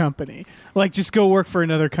for this company. Like, just go work for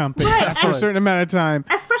another company after a certain amount of time.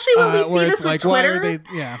 Especially when we see this with Twitter.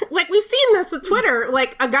 Yeah. Like, we've seen this with Twitter.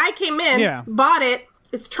 Like, a guy came in, bought it,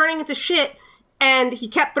 it's turning into shit, and he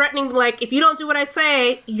kept threatening, like, if you don't do what I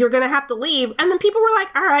say, you're going to have to leave. And then people were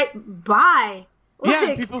like, all right, bye. Like,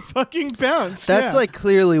 yeah, people fucking bounce. That's like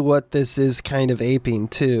clearly what this is kind of aping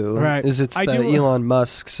to. Right. Is it's Elon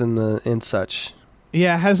Musk's and such.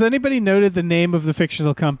 Yeah, has anybody noted the name of the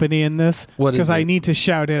fictional company in this? What is it? Because I need to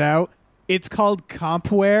shout it out. It's called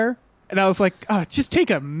Compware. And I was like, oh, just take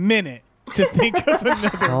a minute to think of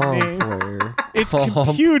another name. It's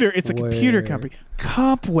computer. It's a computer company.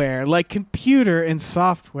 Compware, like computer and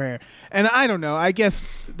software. And I don't know. I guess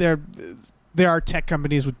there are tech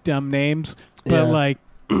companies with dumb names, but like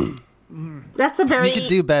that's a very, you could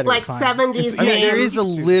do better. Like 70s I mean, name. there is a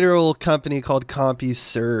literal company called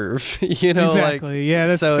CompuServe. You know, exactly. Yeah,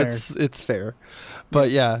 that's so fair. it's fair.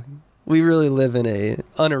 But yeah, we really live in a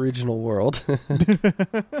unoriginal world.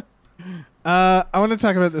 I want to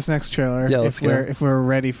talk about this next trailer. Yeah, let's go. If we're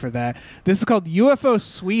ready for that. This is called UFO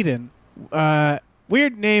Sweden.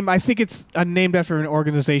 Weird name. I think it's named after an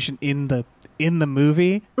organization in the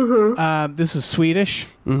movie. Mm-hmm. This is Swedish.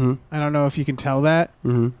 Mm-hmm. I don't know if you can tell that.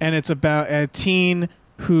 Mm-hmm. And it's about a teen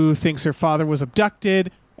who thinks her father was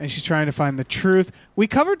abducted, and she's trying to find the truth. We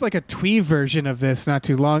covered like a twee version of this not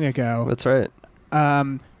too long ago. That's right.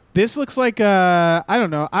 This looks like I don't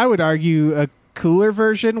know. I would argue a cooler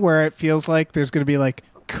version where it feels like there's going to be like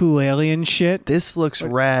cool alien shit. This looks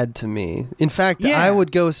rad to me. In fact, I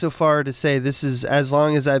would go so far to say this is, as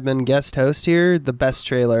long as I've been guest host here, the best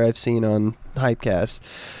trailer I've seen on Hypecast.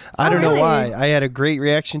 I don't know why. I had a great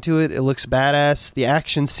reaction to it. It looks badass. The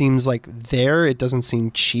action seems like there. It doesn't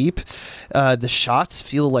seem cheap. The shots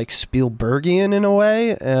feel like Spielbergian in a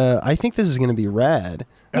way. I think this is going to be rad.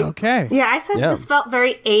 Okay. Yeah, I said this felt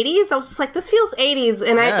very 80s. I was just like, this feels 80s,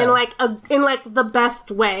 and in like the best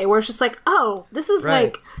way, where it's just like, oh, this is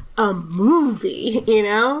like a movie, you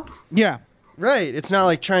know? Yeah. Right. It's not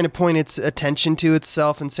like trying to point its attention to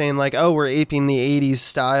itself and saying like, oh, we're aping the 80s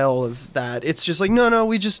style of that. It's just like,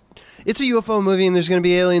 no, it's a UFO movie and there's going to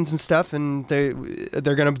be aliens and stuff and they're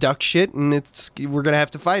going to abduct shit and we're going to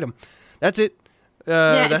have to fight them. That's it.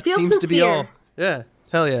 That seems to be all. Yeah.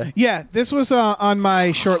 Hell yeah. Yeah, this was on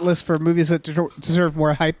my short list for movies that deserve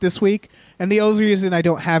more hype this week. And the only reason I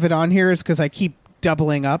don't have it on here is because I keep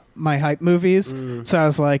doubling up my hype movies. So I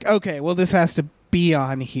was like, okay, well, this has to be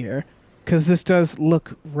on here because this does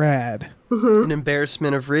look rad. Mm-hmm. An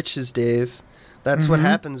embarrassment of riches, Dave. That's what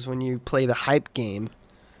happens when you play the hype game.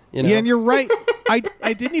 You know? Yeah, and you're right. I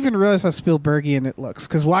didn't even realize how Spielbergian it looks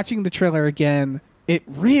because watching the trailer again, it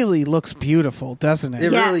really looks beautiful, doesn't it?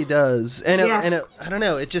 It really does. And, I don't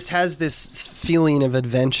know, it just has this feeling of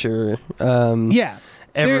adventure.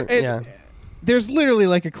 There's literally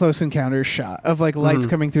like a close encounter shot of like lights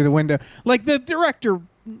coming through the window. Like the director,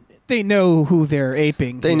 they know who they're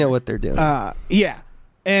aping. They know what they're doing. Yeah.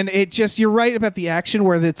 And it just, you're right about the action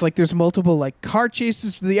where it's like there's multiple like car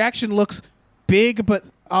chases. The action looks big, but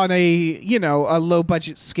on a low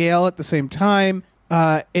budget scale at the same time.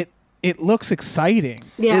 It looks exciting.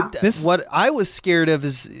 Yeah. What I was scared of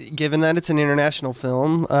is, given that it's an international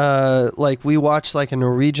film, like we watched like a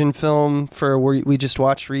Norwegian film we just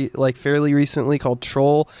watched fairly recently called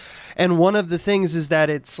Troll, and one of the things is that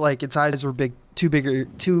it's like its eyes were too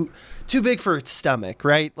big for its stomach,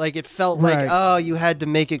 right? Like it felt like you had to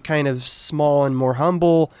make it kind of small and more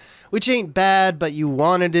humble, which ain't bad, but you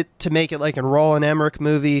wanted it to make it like a Roland Emmerich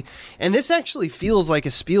movie. And this actually feels like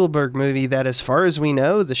a Spielberg movie that, as far as we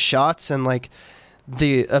know, the shots and like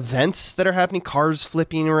the events that are happening, cars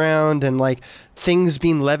flipping around and like things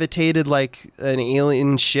being levitated like an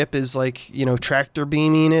alien ship is like, you know, tractor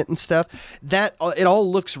beaming it and stuff. That it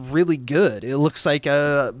all looks really good. It looks like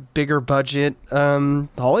a bigger budget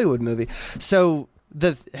Hollywood movie. So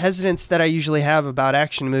the hesitance that I usually have about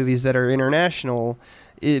action movies that are international,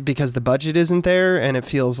 because the budget isn't there and it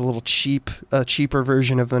feels a little cheap, a cheaper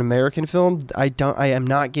version of an American film, I am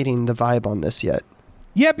not getting the vibe on this yet.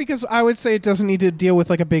 Yeah, because I would say it doesn't need to deal with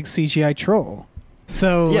like a big CGI troll.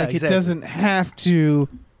 So Yeah, like exactly. it doesn't have to.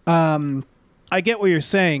 I get what you're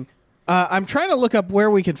saying. I'm trying to look up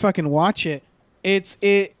where we can fucking watch it. It's.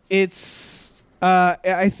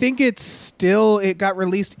 I think it got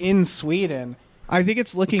released in Sweden. I think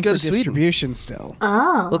it's looking Let's go for to Sweden. distribution still.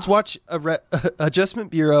 Oh. Let's watch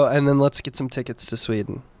Adjustment Bureau and then let's get some tickets to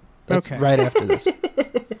Sweden. That's Okay. right after this.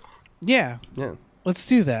 Yeah, Yeah. let's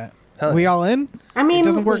do that. Hell We yeah. all in? I mean, It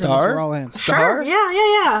doesn't work unless Star? we're all in. Sure. Star?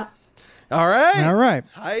 Yeah. All right. All right,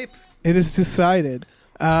 Hype. it is decided.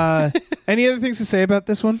 Any other things to say about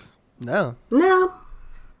this one? No. No.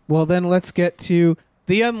 Well, then let's get to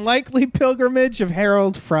The Unlikely Pilgrimage of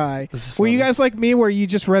Harold Fry. This is Were you fun. guys like me where you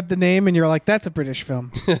just read the name and you're like, that's a British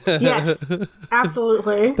film? Yes.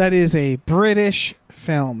 Absolutely. That is a British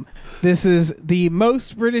film. This is the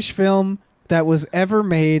most British film that was ever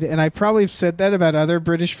made, and I probably have said that about other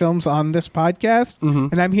British films on this podcast,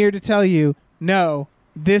 and I'm here to tell you, no,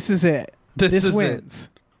 this is it. This is wins.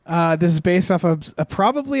 This is based off of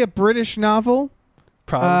probably a British novel.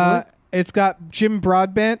 Probably. It's got Jim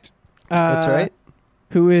Broadbent. That's right.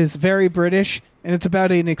 Who is very British, and it's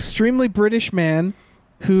about an extremely British man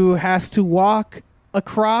who has to walk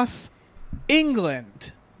across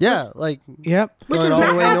England. Yeah, like Yep. Which Going is all the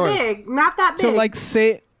not way that north. big. Not that big. To like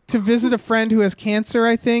say to visit a friend who has cancer,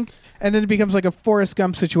 I think, and then it becomes like a Forrest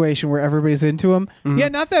Gump situation where everybody's into him. Yeah,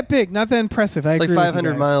 not that big, not that impressive. I like agree with you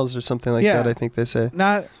 500 guys. miles or something like Yeah. that, I think they say.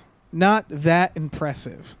 Not that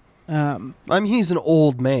impressive. I mean, he's an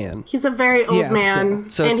old man. He's a very old Yeah, man.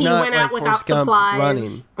 So and it's he not went out like without Forrest Gump supplies,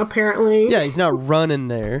 running. apparently. Yeah, he's not running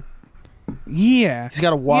there. Yeah. He's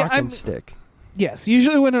got a walking I'm- stick. Yes,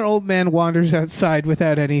 usually when an old man wanders outside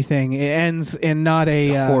without anything, it ends in not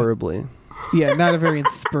a Horribly. yeah, not a very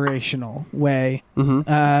inspirational way.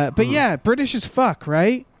 But yeah, British as fuck,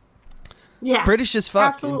 right? Yeah. British as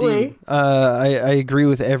fuck, Absolutely. indeed. I agree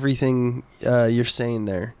with everything you're saying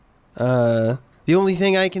there. The only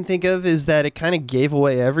thing I can think of is that it kind of gave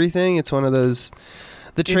away everything. It's one of those...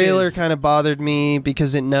 The trailer is. kind of bothered me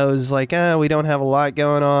because it knows, like, we don't have a lot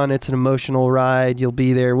going on. It's an emotional ride. You'll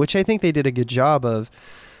be there, which I think they did a good job of.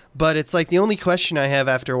 But it's like the only question I have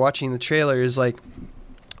after watching the trailer is, like,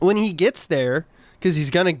 when he gets there... Because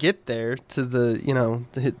he's gonna get there to the, you know,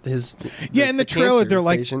 his Yeah, in the trailer cancer they're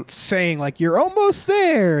like patient. saying like you're almost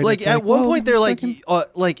there. And Like it's at one well, point they're fucking-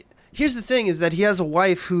 like here's the thing is that he has a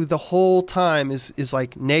wife who the whole time is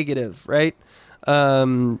like negative, right?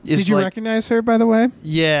 Did you like, recognize her, by the way?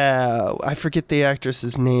 Yeah, I forget the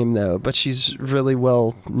actress's name though, but she's really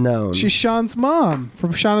well known. She's Sean's mom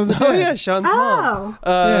from Shaun of the Dead. oh yeah, Sean's mom.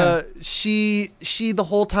 Oh. She the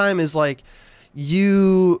whole time is like,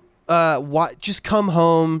 you just come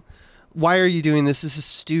home. Why are you doing this? This is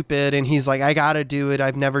stupid. And he's like, I gotta do it.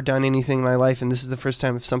 I've never done anything in my life, and this is the first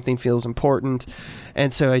time if something feels important,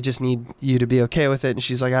 and so I just need you to be okay with it. And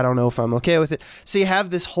she's like, I don't know if I'm okay with it. So you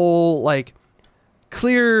have this whole like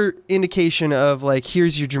clear indication of like,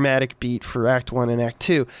 here's your dramatic beat for Act 1 and Act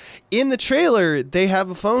 2. In the trailer, they have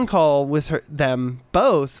a phone call with them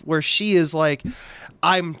both where she is like,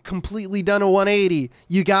 I'm completely done a 180.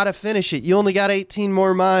 You got to finish it. You only got 18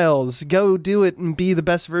 more miles. Go do it and be the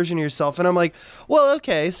best version of yourself. And I'm like, well,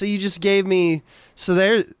 okay, so you just gave me so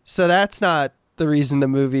that's not the reason the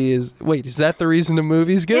movie is. Wait, is that the reason the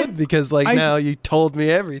movie's good? Is- because like now you told me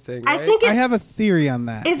everything. I right? think I it have a theory on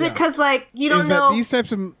that. is it because like you don't Is know. that these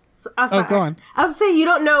types of sorry. go on. I was gonna say you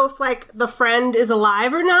don't know if like the friend is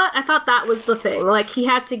alive or not. I thought that was the thing. Like he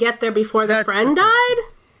had to get there before the That's the friend thing. died.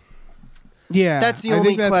 yeah, That's the I only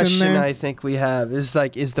think that's in question there. I think we have is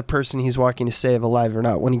like, is the person he's walking to save alive or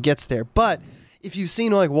not when he gets there? But if you've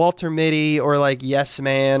seen like Walter Mitty or like Yes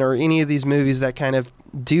Man or any of these movies that kind of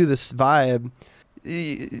do this vibe,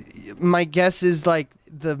 my guess is like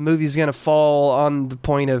the movie's gonna fall on the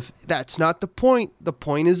point of that's not the point. The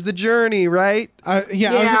point is the journey, right? So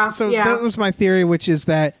Yeah. that was my theory, which is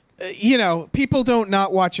that people don't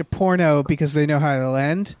not watch a porno because they know how it'll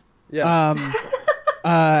end. Yeah.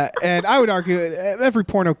 And I would argue every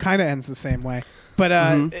porno kind of ends the same way. But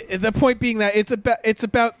the point being that it's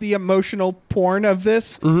about the emotional porn of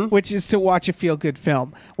this, which is to watch a feel good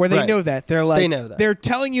film where they Right. know that they're like They know that. they're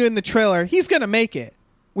telling you in the trailer he's gonna make it,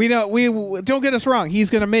 We don't get us wrong. He's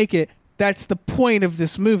going to make it. That's the point of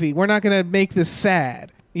this movie. We're not going to make this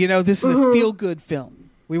sad. This is a feel-good film.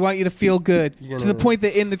 We want you to feel good to the point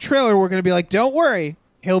that in the trailer we're going to be like, don't worry,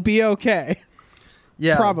 he'll be okay.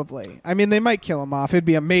 Yeah. Probably. I mean, they might kill him off. It'd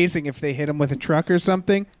be amazing if they hit him with a truck or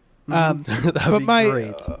something. That'd but be my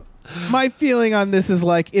great. my feeling on this is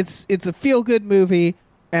like it's a feel-good movie,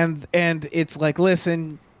 and it's like,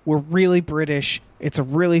 listen, we're really British. It's a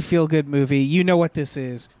really feel-good movie. You know what this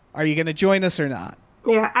is. Are you going to join us or not?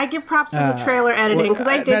 Yeah, I give props to the trailer editing because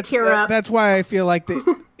I did tear up. That's why I feel like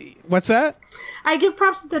what's that? I give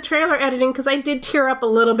props to the trailer editing because I did tear up a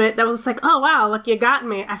little bit. That was just like, oh wow, like you got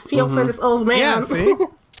me. I feel for this old man.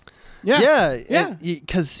 Yeah, see? Yeah.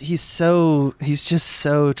 Because he's just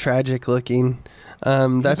so tragic looking.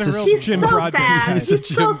 That's He's a real He's Jim so Broadbent. sad. He's He's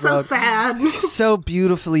so Broad- sad. so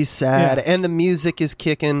beautifully sad, Yeah. and the music is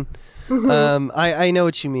kicking. I know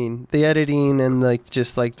what you mean. The editing and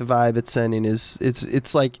just the vibe it's sending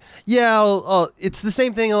it's like, yeah, it's the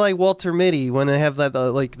same thing like Walter Mitty when they have that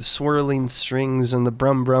the swirling strings and the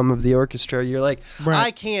brum brum of the orchestra. You're like, Right.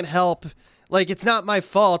 I can't help. Like, it's not my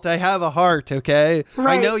fault. I have a heart, okay?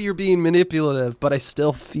 Right. I know you're being manipulative, but I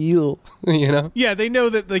still feel, Yeah, they know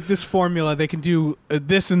that like this formula, they can do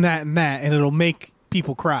this and that, and it'll make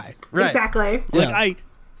people cry. Right. Exactly. Yeah. Like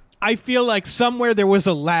I feel like somewhere there was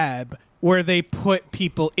a lab where they put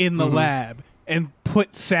people in the lab and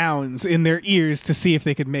put sounds in their ears to see if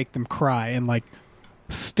they could make them cry, and like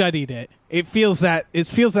studied it. It feels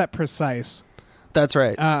that precise. That's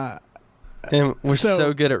right. And we're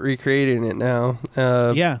so good at recreating it now.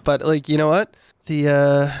 Yeah. But you know what?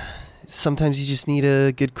 Sometimes you just need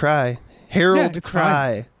a good cry. Harold it's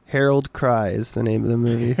Cry. fine. Harold Cry is the name of the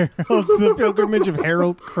movie. The Pilgrimage of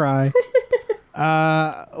Harold Cry.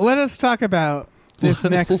 Let us talk about this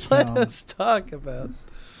next Let film. us talk about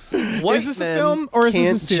White Is this a Men film or is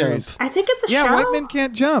Can't this a series? Jump. I think it's a Yeah, show. White Men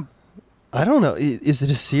Can't Jump. I don't know. Is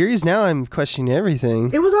it a series? Now I'm questioning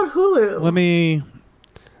everything. It was on Hulu.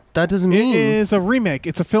 That doesn't It mean is a remake.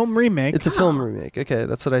 It's a film remake. it's a film remake. Okay,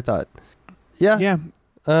 that's what I thought. Yeah. Yeah.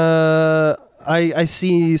 I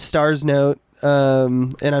see Star's Note,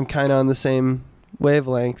 and I'm kind of on the same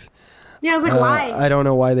wavelength. Yeah, I was like, why? I don't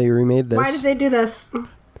know why they remade this. Why did they do this?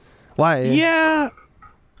 Why? Yeah.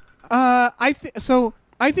 I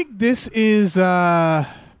think this is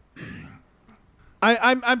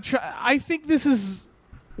I think this is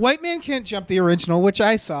White Man Can't Jump, the original, which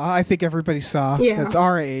I saw. I think everybody saw. Yeah. That's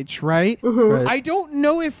our age, right? Right. I don't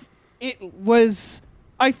know if it was.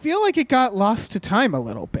 I feel like it got lost to time a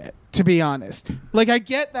little bit, to be honest. Like, I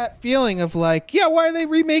get that feeling of like, yeah, why are they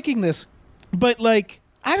remaking this? But like,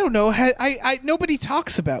 I don't know. I nobody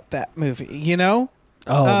talks about that movie,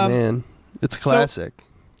 Oh man, it's so- classic.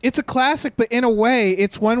 It's a classic, but in a way,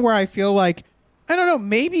 it's one where I feel like, I don't know,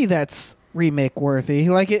 maybe that's remake worthy.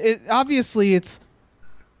 Like, it obviously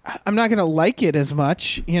I'm not gonna like it as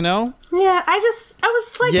much, Yeah, I was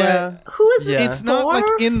just like, Yeah. who is this? Yeah. It's not like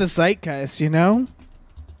for? in the zeitgeist, Yeah,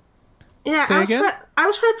 Say again? I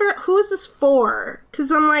was trying to figure out who is this for,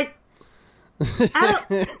 because I'm like, I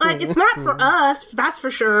don't like. It's not for us. That's for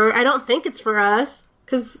sure. I don't think it's for us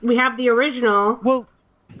because we have the original. Well,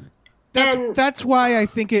 that's why I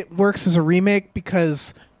think it works as a remake,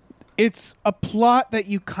 because it's a plot that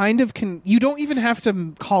you kind of can. You don't even have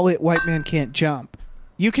to call it White Man Can't Jump.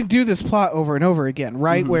 You can do this plot over and over again,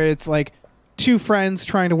 right? Where it's like two friends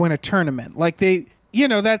trying to win a tournament. Like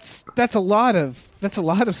that's a lot of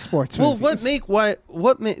sports Well,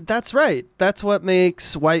 movies. that's right. That's what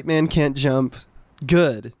makes White Man Can't Jump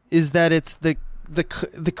good, is that it's the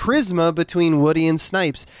charisma between Woody and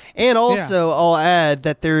Snipes. And also I'll add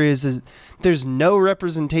that there's no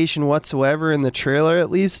representation whatsoever in the trailer, at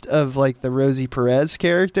least, of like the Rosie Perez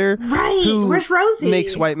character. Right. Who Where's Rosie?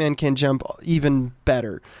 makes White Man Can't Jump even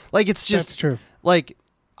better. Like, it's just That's true. like,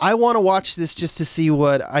 I want to watch this just to see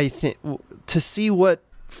what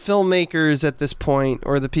filmmakers at this point,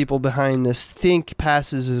 or the people behind this, think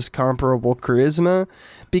passes as comparable charisma,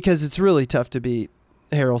 because it's really tough to beat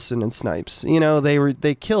Harrelson and Snipes.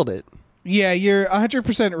 They killed it. Yeah, you're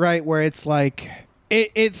 100% right, where it's like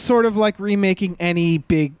it's sort of like remaking any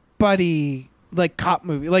big buddy like cop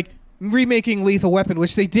movie, like remaking Lethal Weapon,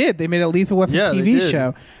 which they did. They made a Lethal Weapon Yeah, they TV did.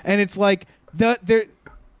 show, and it's like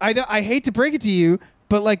I hate to break it to you,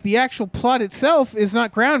 but like the actual plot itself is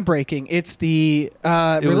not groundbreaking. It's the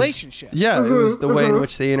relationship. It was the way in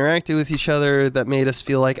which they interacted with each other that made us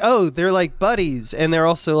feel like, oh, they're like buddies, and they're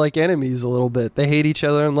also like enemies a little bit. They hate each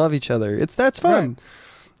other and love each other. That's fun.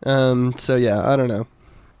 So yeah, I don't know.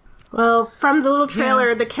 Well, from the little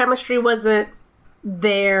trailer, the chemistry wasn't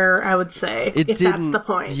there, I would say, if that's the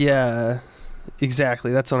point. Yeah.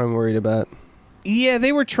 Exactly. That's what I'm worried about. Yeah,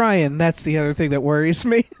 they were trying. That's the other thing that worries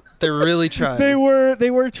me. They're really trying. They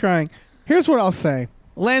were trying. Here's what I'll say.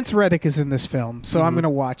 Lance Reddick is in this film, so I'm going to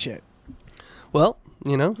watch it. Well,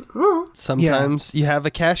 sometimes you have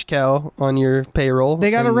a cash cow on your payroll.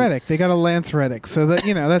 They got a Reddick. They got a Lance Reddick. So that,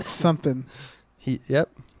 that's something. Yep.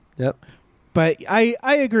 But I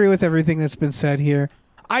agree with everything that's been said here.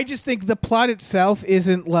 I just think the plot itself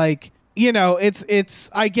isn't like, it's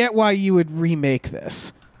I get why you would remake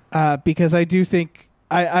this. Because I do think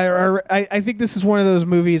I think this is one of those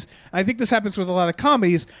movies. I think this happens with a lot of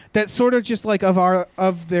comedies that sort of just like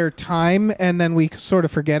of their time, and then we sort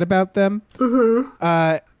of forget about them.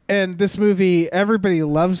 Mm-hmm. And this movie, everybody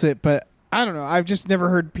loves it, but I don't know. I've just never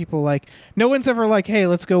heard people like. No one's ever like, "Hey,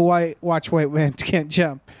 let's go watch White Man Can't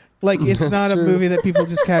Jump." Like it's not a movie that people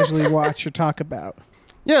just casually watch or talk about.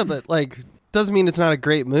 Yeah, but like doesn't mean it's not a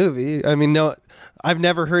great movie. I mean, no, I've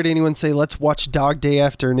never heard anyone say, "Let's watch Dog Day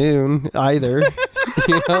Afternoon" either.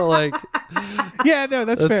 Yeah, no,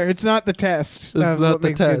 that's fair. It's not the test. It's of not what the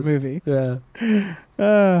makes test. a good movie.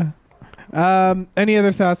 Yeah. Any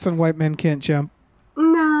other thoughts on White Men Can't Jump?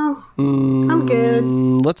 No, I'm good.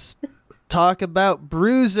 Let's talk about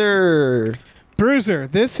Bruiser. Bruiser.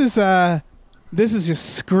 This is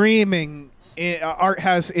just screaming art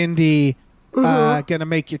house indie. Gonna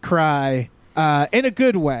make you cry in a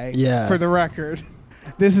good way. Yeah. For the record,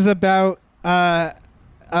 this is about a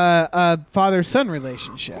father-son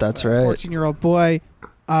relationship. That's A right. 14-year-old boy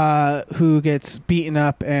who gets beaten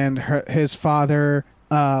up, and his father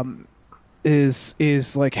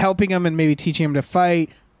is like helping him and maybe teaching him to fight,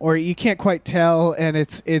 or you can't quite tell, and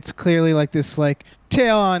it's clearly like this like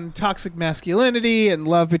tale on toxic masculinity and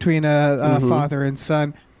love between a father and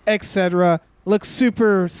son, etc. Looks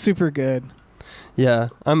super, super good. Yeah,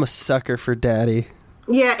 I'm a sucker for daddy.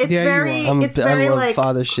 Yeah, it's Yeah, you very, are. it's very I love like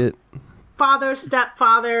father shit. father,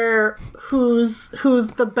 stepfather, who's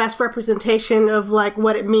the best representation of like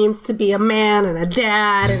what it means to be a man and a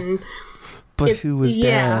dad, and But who was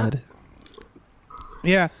dad?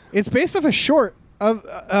 Yeah, it's based off a short of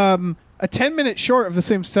a 10-minute short of the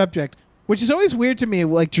same subject, which is always weird to me.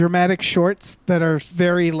 Like dramatic shorts that are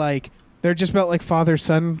very like they're just about like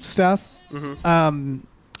father-son stuff.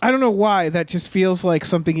 I don't know why that just feels like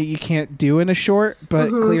something that you can't do in a short, but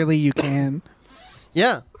clearly you can.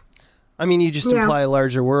 Yeah. I mean, you just Yeah. imply a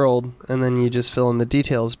larger world, and then you just fill in the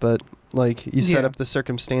details, but like you set Yeah. up the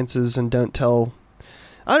circumstances and don't tell.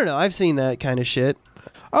 I don't know. I've seen that kind of shit.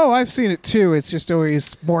 Oh, I've seen it too. It's just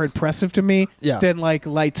always more impressive to me Yeah. than like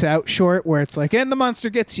Lights Out short, where it's like, and the monster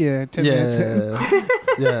gets you 10 minutes in.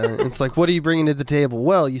 Yeah. It's like, what are you bringing to the table?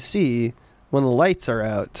 Well, you see, when the lights are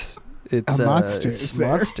out, it's A monster it's is there.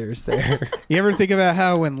 monsters there. You ever think about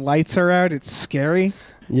how when lights are out, it's scary?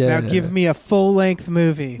 Yeah. Now give me a full-length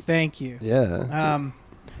movie. Thank you. Yeah.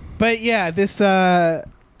 But yeah, this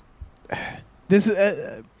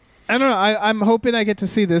I don't know. I'm hoping I get to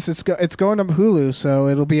see this. It's going to Hulu, so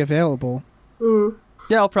it'll be available.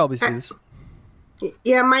 Yeah, I'll probably see this.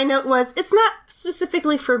 yeah, my note was it's not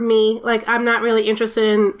specifically for me. Like I'm not really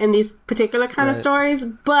interested in these particular kind of Right. stories,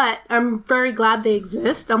 but I'm very glad they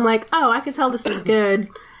exist. I'm like, oh, I can tell this is good.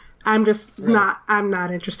 I'm just not. I'm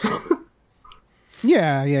not interested.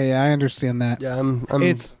 Yeah. I understand that. Yeah, I'm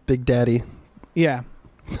It's- Big Daddy. Yeah.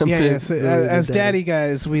 I'm Yeah, big- yeah. So, really as big daddy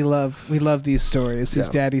guys, we love these stories, these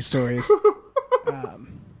Yeah. daddy stories.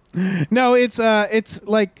 No, it's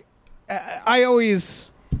like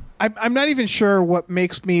I'm not even sure what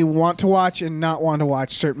makes me want to watch and not want to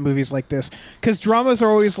watch certain movies like this, because dramas are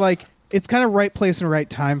always like it's kind of right place and right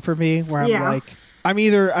time for me, where I'm Yeah. like I'm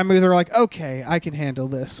either like okay, I can handle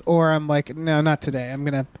this, or I'm like no, not today. I'm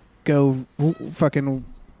gonna go fucking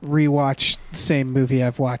rewatch the same movie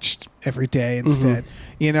I've watched every day instead.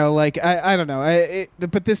 Like I don't know.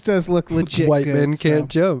 But this does look legit. White good, men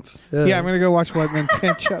can't so- jump. Yeah, I'm gonna go watch White Men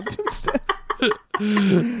Can't Jump instead.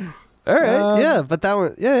 All right. Yeah, but that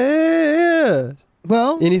one. Yeah.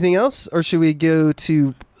 Well, Anything else, or should we go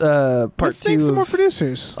to part let's two? thank some more of-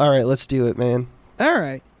 producers. All right, let's do it, man. All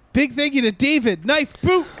right. Big thank you to David Knife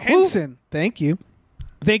Boot Henson. Thank you.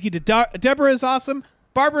 Thank you to Deborah is awesome.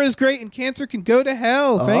 Barbara is great, and cancer can go to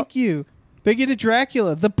hell. Thank you. Thank you to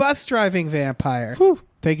Dracula, the bus driving vampire.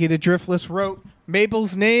 Thank you to Driftless wrote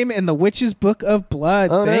Mabel's name in the Witch's Book of Blood.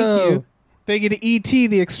 Oh, Thank no. you. Thank you to E.T.,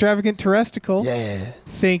 the extravagant terrestrial. Yeah.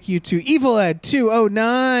 Thank you to Evil Ed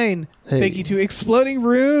 209. Hey. Thank you to Exploding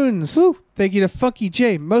Runes. Thank you to Funky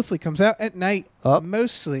J. Mostly comes out at night. Up.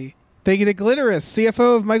 Mostly. Thank you to Glitterous,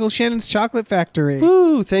 CFO of Michael Shannon's Chocolate Factory.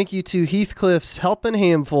 Woo! Thank you to Heathcliff's Helpin'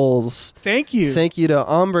 Handfuls. Thank you. Thank you to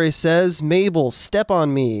Ombre Says, Mabel, Step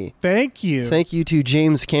on Me. Thank you. Thank you to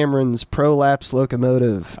James Cameron's Prolapse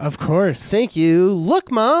Locomotive. Of course. Thank you.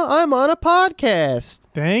 Look, Ma, I'm on a podcast.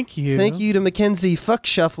 Thank you. Thank you to Mackenzie Fuck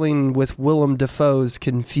Shuffling with Willem Dafoe's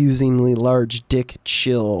confusingly large dick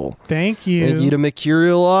chill. Thank you. Thank you to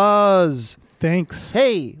Mercurial Oz. Thanks.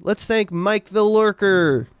 Hey, let's thank Mike the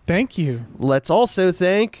Lurker. Thank you. Let's also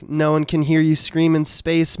thank No One Can Hear You Scream in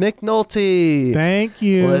Space McNulty. Thank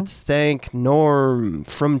you. Let's thank Norm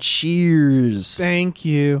from Cheers. Thank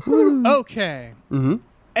you. Okay. Mm-hmm.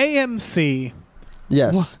 AMC.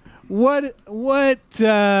 Yes. What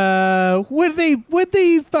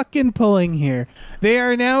they fucking pulling here? They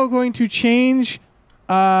are now going to change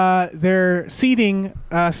their seating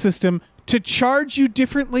system to charge you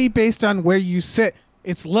differently based on where you sit.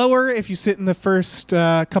 It's lower if you sit in the first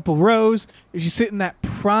couple rows. If you sit in that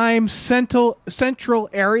prime central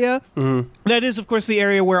area, that is, of course, the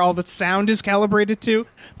area where all the sound is calibrated to.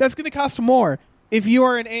 That's going to cost more. If you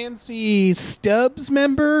are an AMC Stubs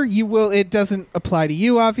member, you will. It doesn't apply to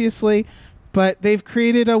you, obviously, but they've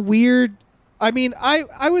created a weird. I mean,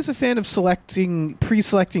 I was a fan of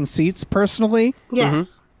pre-selecting seats personally.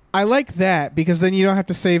 Yes. I like that because then you don't have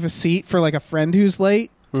to save a seat for like a friend who's late.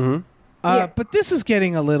 Mm-hmm. Yeah. But this is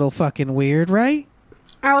getting a little fucking weird, right?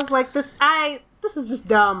 I was like, this is just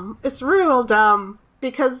dumb. It's real dumb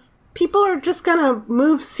because people are just gonna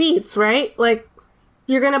move seats, right? Like,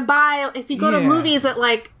 you're gonna buy, if you go to movies at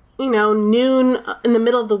like, noon in the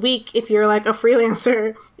middle of the week, if you're like a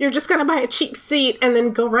freelancer, you're just gonna buy a cheap seat and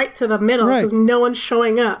then go right to the middle because no one's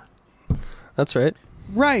showing up. That's right.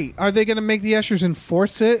 Right. Are they gonna make the ushers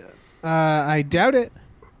enforce it? I doubt it.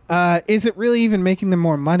 Is it really even making them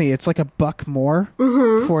more money? It's like $1 more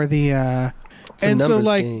for the It's a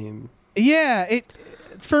numbers game. Yeah,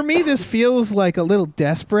 for me this feels like a little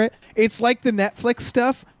desperate. It's like the Netflix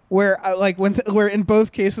stuff where where in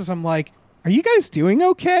both cases I'm like, are you guys doing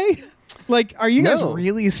okay? Like, are you guys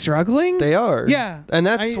really struggling? They are. Yeah. And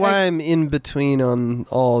that's why I'm in between on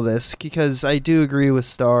all this, because I do agree with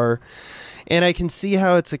Star. And I can see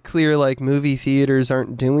how it's a clear, like, movie theaters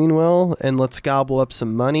aren't doing well, and let's gobble up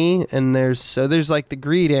some money. And there's like the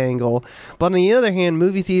greed angle. But on the other hand,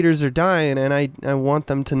 movie theaters are dying, and I want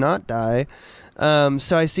them to not die.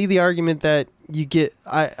 So I see the argument that you get.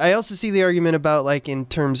 I also see the argument about, like, in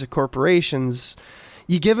terms of corporations,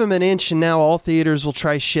 you give them an inch, and now all theaters will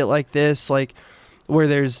try shit like this, like, where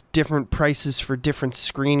there's different prices for different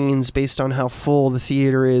screenings based on how full the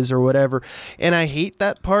theater is or whatever. And I hate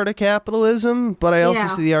that part of capitalism, but I also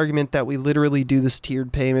see the argument that we literally do this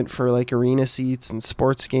tiered payment for like arena seats and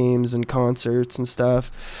sports games and concerts and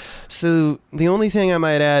stuff. So the only thing I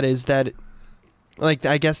might add is that, like,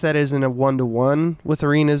 I guess that isn't a 1-to-1 with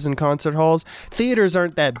arenas and concert halls. Theaters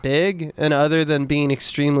aren't that big, and other than being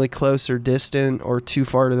extremely close or distant or too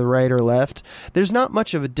far to the right or left, there's not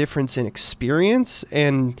much of a difference in experience,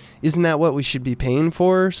 and isn't that what we should be paying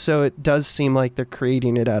for? So it does seem like they're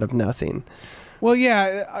creating it out of nothing. Well,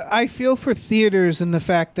 yeah, I feel for theaters and the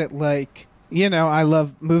fact that, like, I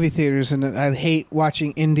love movie theaters, and I hate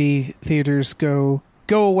watching indie theaters go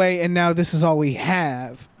away, and now this is all we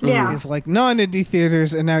have. Yeah. Is like non-indie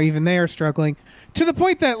theaters, and now even they are struggling to the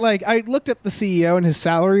point that, like, I looked up the CEO and his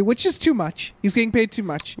salary, which is too much. He's getting paid too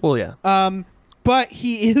much. Well, yeah. But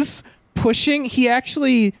he is pushing. He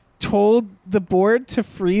actually told the board to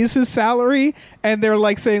freeze his salary, and they're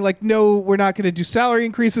like saying, like, no, we're not going to do salary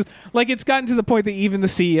increases. Like, it's gotten to the point that even the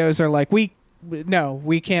CEOs are like, we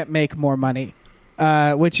can't make more money,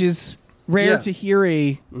 which is rare to hear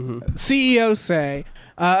a CEO say.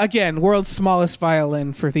 Again, world's smallest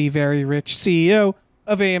violin for the very rich CEO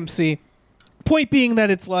of AMC. Point being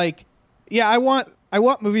that it's like, yeah, I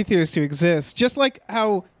want movie theaters to exist, just like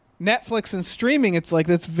how Netflix and streaming, it's like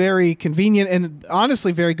that's very convenient and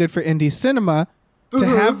honestly very good for indie cinema to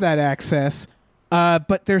have that access.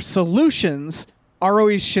 But their solutions are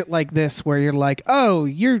always shit like this, where you're like, oh,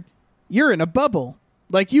 you're in a bubble.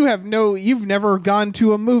 Like, you've never gone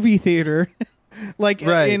to a movie theater. Like,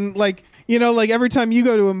 in, like, like every time you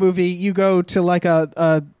go to a movie, you go to like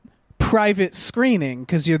a private screening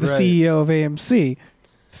because you're the CEO of AMC.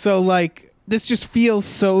 So, like, this just feels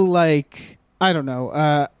so, like, I don't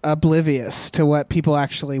know, oblivious to what people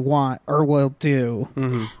actually want or will do.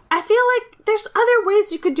 Mm-hmm. I feel like there's other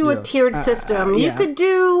ways you could do a tiered system. You could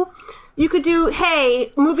do,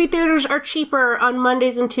 hey, movie theaters are cheaper on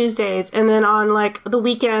Mondays and Tuesdays, and then on, like, the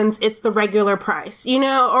weekends, it's the regular price,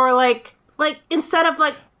 or like instead of,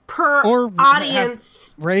 like, per or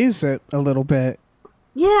audience. Raise it a little bit.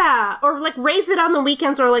 Yeah, or like raise it on the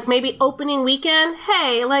weekends, or like maybe opening weekend.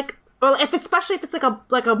 Hey, like, or especially if it's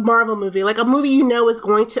like a Marvel movie, like a movie you know is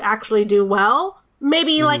going to actually do well.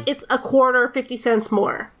 Maybe like it's a quarter, 50 cents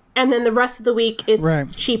more, and then the rest of the week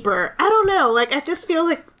it's cheaper. I don't know. Like, I just feel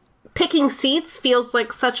like picking seats feels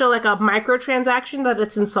like such a microtransaction that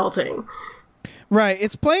it's insulting. Right.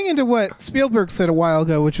 It's playing into what Spielberg said a while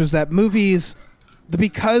ago, which was that movies,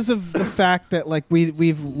 because of the fact that like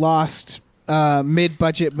we've lost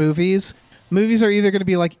mid-budget movies are either going to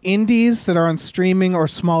be like indies that are on streaming or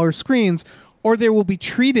smaller screens, or they will be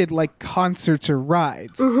treated like concerts or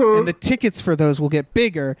rides, and the tickets for those will get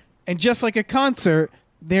bigger. And just like a concert,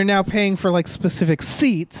 they're now paying for like specific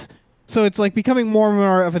seats, so it's like becoming more and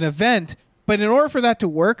more of an event. But in order for that to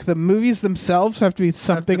work, the movies themselves have to be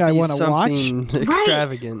something I want to watch.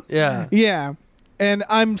 Extravagant, yeah. Yeah, and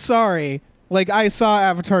I'm sorry. Like, I saw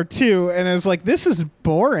Avatar 2, and I was like, this is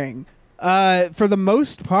boring. For the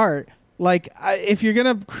most part, like, if you're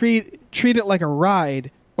gonna treat it like a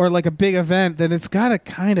ride or like a big event, then it's gotta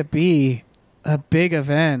kind of be a big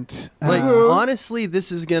event. Like, honestly,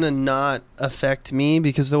 this is gonna not affect me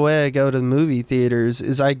because the way I go to movie theaters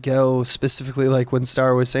is I go specifically, like when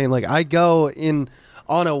Star was saying, like, I go in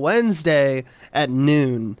on a Wednesday at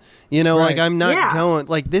noon. You know, like, I'm not going,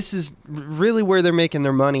 like, this is really where they're making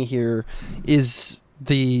their money here is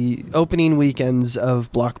the opening weekends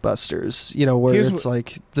of blockbusters, you know, where it's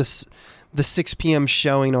like the 6 p.m.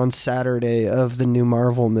 showing on Saturday of the new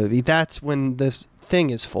Marvel movie. That's when this thing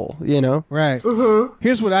is full, you know? Right.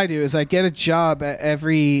 Here's what I do is I get a job at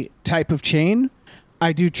every type of chain.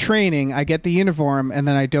 I do training, I get the uniform, and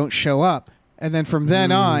then I don't show up. And then from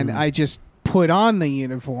then on, I just put on the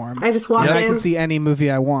uniform. I just walk in. I can see any movie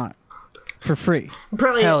I want for free.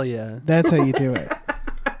 Brilliant. Hell yeah. That's how you do it.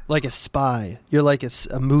 Like a spy. You're like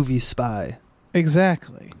a movie spy.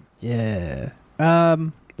 Exactly. Yeah.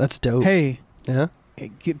 That's dope. Hey. Yeah?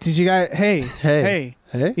 Did you guys... Hey.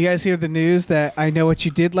 You guys hear the news that I Know What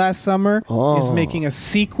You Did Last Summer is making a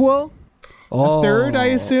sequel? A third, I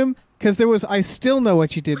assume? Because there was I Still Know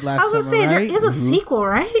What You Did Last Summer, I was going to say, right? there is a sequel,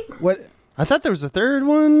 right? What? I thought there was a third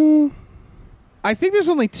one. I think there's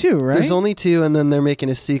only 2, right? There's only 2, and then they're making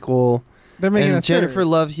a sequel. They're making a Jennifer third.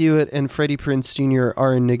 Love Hewitt and Freddie Prinze Jr.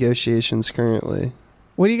 are in negotiations currently.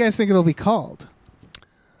 What do you guys think it'll be called?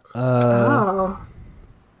 I'm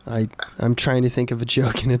trying to think of a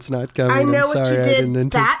joke and it's not coming. I Know I'm What sorry, You I Did didn't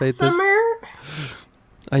anticipate That Summer?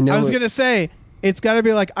 I know. I was going to say, it's got to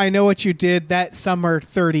be like, I Know What You Did That Summer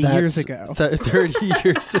 30 years ago. 30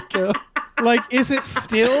 years ago. Like, is it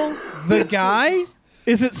still the guy?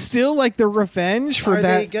 Is it still like the revenge for Are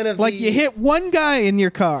that? they gonna like, be- you hit one guy in your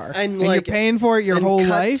car and like, you're paying for it your and whole cut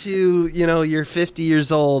life? to, you know, you're 50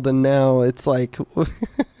 years old and now it's like...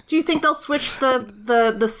 Do you think they'll switch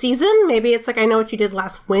the season? Maybe it's like I Know What You Did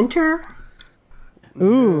Last Winter?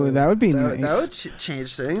 Ooh, that would be nice. That would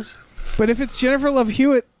change things. But if it's Jennifer Love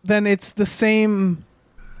Hewitt, then it's the same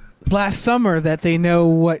last summer that they know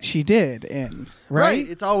what she did in, right?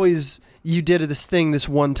 It's always, you did this thing this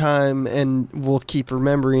one time and we'll keep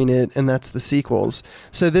remembering it, and that's the sequels.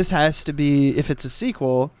 So this has to be, if it's a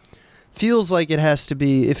sequel, feels like it has to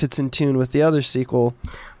be, if it's in tune with the other sequel,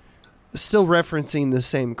 still referencing the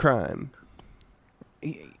same crime.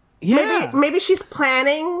 Yeah. Maybe she's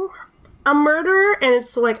planning a murder and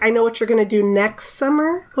it's like, I know what you're going to do next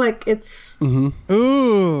summer. Like, it's...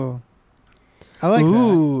 Ooh. I like that.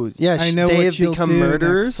 Ooh, yeah, I know they what have you'll become do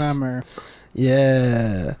murderers. next summer.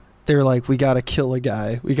 Yeah. They're like, we got to kill a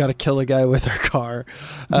guy. We got to kill a guy with our car.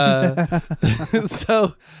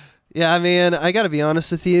 So, yeah, man, I got to be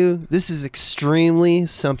honest with you. This is extremely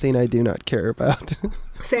something I do not care about.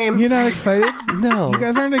 Same. You're not excited? No. You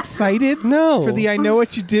guys aren't excited? No. For the I Know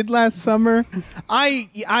What You Did Last Summer?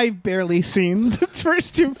 I've barely seen the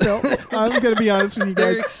first 2 films. I'm going to be honest with you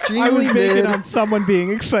guys. They're extremely I was banking mid. on someone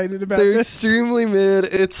being excited about They're this. extremely mid.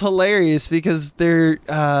 It's hilarious because they're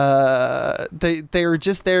they were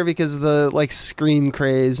just there because of the like Scream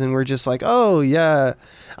craze, and we're just like, oh yeah.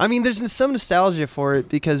 I mean, there's some nostalgia for it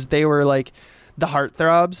because they were like the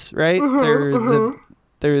heartthrobs, right?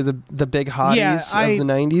 They're the big hotties of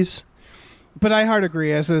the 90s. But I hard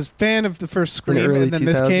agree. As a fan of the first Scream, early and then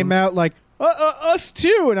this 2000s. came out like, us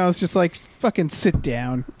too. And I was just like, fucking sit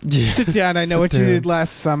down. Yeah, Sit down. I know what you did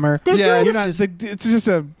last summer. They're doing You're this, not, it's just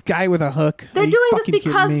a guy with a hook. they're Are you doing this fucking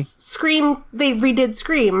kidding me? because Scream, they redid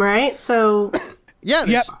Scream, right? So... Yeah,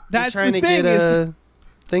 Yep, they're that's trying the to thing get a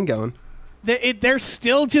thing going. They're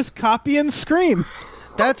still just copying Scream.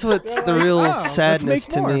 That's what's the real let's sadness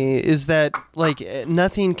make to more. me is that like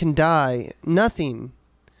nothing can die, nothing,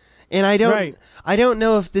 and I don't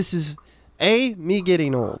know if this is me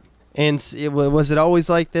getting old, And was it always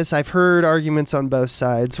like this? I've heard arguments on both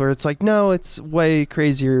sides where it's like, no, it's way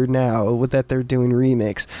crazier now with that they're doing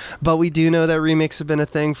remakes. But we do know that remakes have been a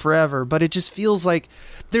thing forever. But it just feels like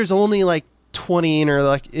there's only like 20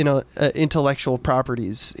 intellectual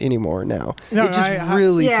properties anymore now. No, it just Yeah.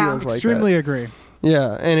 feels like Extremely that. agree.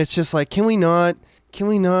 Yeah, and it's just like, can we not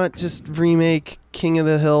just remake King of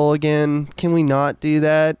the Hill again? Can we not do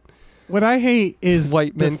that? What I hate is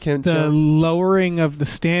White men can't the jump. lowering of the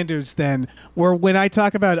standards then, where when I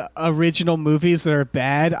talk about original movies that are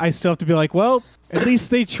bad, I still have to be like, well, at least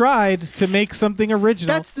they tried to make something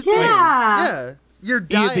original. That's the Yeah. thing. Yeah. You're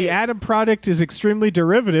dying. The Adam product is extremely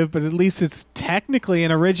derivative, but at least it's technically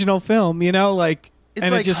an original film, you know, like It's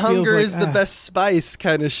and like it just feels hunger like, is the ah. best spice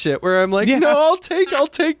kind of shit. Where I'm like, Yeah. no, I'll take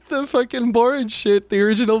the fucking boring shit, the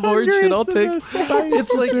original boring Hunger shit. is I'll the take. best spice,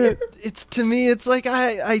 It's like that's it's to me. It's like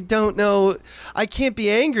I don't know. I can't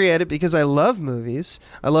be angry at it because I love movies.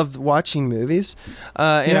 I love watching movies,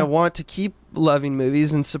 and Yeah. I want to keep loving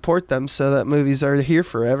movies and support them so that movies are here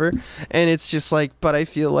forever. And it's just like, but I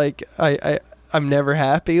feel like I'm never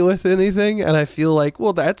happy with anything, and I feel like,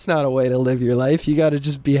 well, that's not a way to live your life. You got to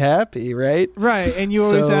just be happy, right? Right, and you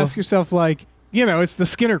always So- ask yourself, like, you know, it's the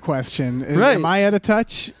Skinner question. Right. Am I out of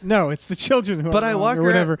touch? No, it's the children who But are I wrong walk or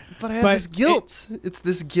whatever. around, but I have But this guilt. It's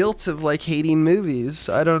this guilt of like hating movies.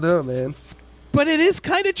 I don't know, man. But it is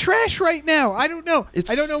kind of trash right now. I don't know. It's-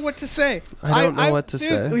 I don't know what to say. I don't know what to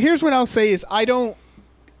seriously, say. Here's what I'll say is I don't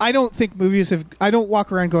think movies have. I don't walk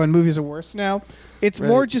around going movies are worse now. It's Right.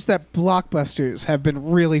 more just that blockbusters have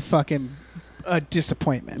been really fucking a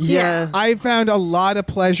disappointment. Yeah. I found a lot of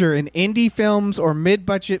pleasure in indie films or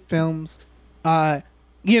mid-budget films.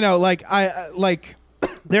 You know, like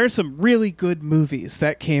there are some really good movies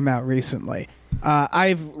that came out recently.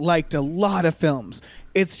 I've liked a lot of films.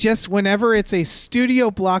 It's just whenever it's a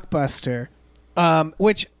studio blockbuster,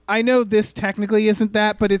 which I know this technically isn't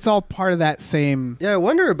that, but it's all part of that same. Yeah, I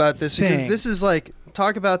wonder about this because Thing. this is like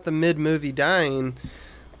talk about the mid-movie dying.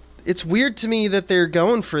 It's weird to me that they're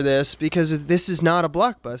going for this because this is not a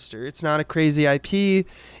blockbuster. It's not a crazy IP.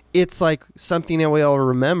 It's like something that we all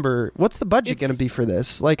remember. What's the budget It's- going to be for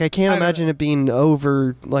this? Like, I can't I don't imagine it being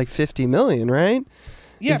over like 50 million, right?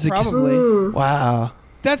 Yeah, Is it- probably. Wow.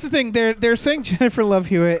 That's the thing. They're saying Jennifer Love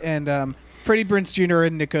Hewitt and Freddie Prinze Jr. are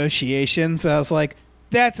in negotiations. I was like,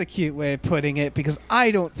 that's a cute way of putting it because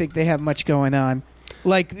I don't think they have much going on.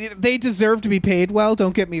 Like they deserve to be paid well.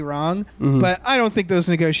 Don't get me wrong, but I don't think those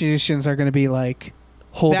negotiations are going to be like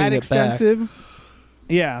Holding that it extensive.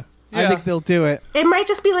 Yeah, I Yeah. think they'll do it. It might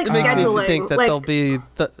just be like back. It makes scheduling. me think that like, they'll be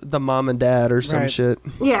the mom and dad or some Right. shit.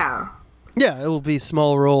 yeah. Yeah, it will be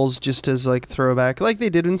small roles just as like throwback, like they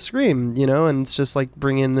did in Scream, you know, and it's just like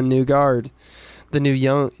bring in the new guard, the new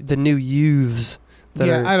youths. That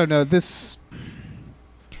Yeah, are, I don't know. This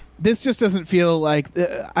just doesn't feel like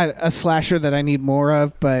a slasher that I need more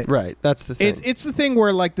of. But right. That's the thing. it's the thing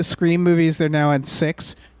where like the Scream movies, they're now at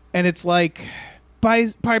 6, and it's like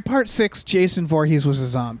by part 6, Jason Voorhees was a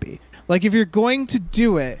zombie. Like if you're going to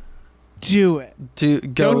do it, do it.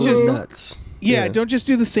 Go don't just- nuts. Yeah, don't just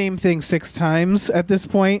do the same thing 6 times at this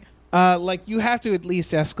point. Like you have to at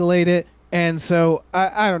least escalate it. And so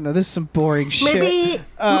I don't know. This is some boring shit. Maybe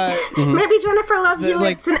Mm-hmm. maybe Jennifer Love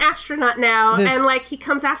Hewitt's like, an astronaut now, this- and like he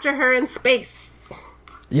comes after her in space.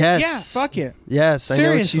 Yes. Yeah, fuck it. Yes, I know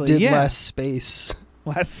what you Seriously, did yeah. last space.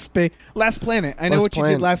 Last Planet. I know Last what you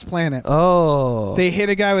Planet. did last Planet. Oh. They hit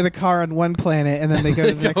a guy with a car on one planet, and then they go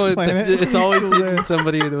to the next No, planet. it's always hitting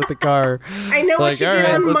somebody with a car. I know Like, what you all did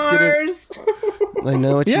right, on let's get it. Mars. I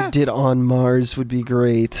know what Yeah. you did on Mars would be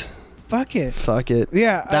great. Fuck it. Fuck it.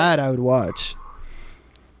 Yeah. That I would watch.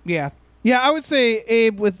 Yeah. Yeah, I would say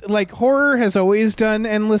Abe with like horror has always done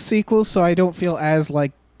endless sequels, so I don't feel as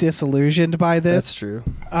like disillusioned by That's this. true.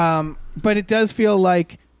 But it does feel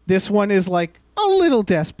like this one is like a little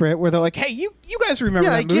desperate where they're like, "Hey, you guys remember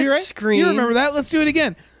Yeah, I that movie, get right? Scream. You remember that? Let's do it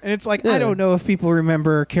again." And it's like, Yeah. I don't know if people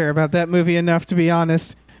remember or care about that movie enough to be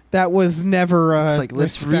honest. That was never a It's like,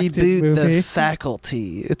 let's respected reboot movie. the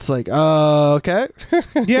Faculty. It's like, oh, okay.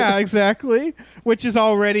 Yeah, exactly. Which is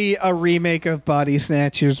already a remake of Body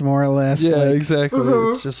Snatchers, more or less. Yeah, Like, exactly.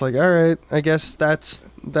 It's just like, all right, I guess that's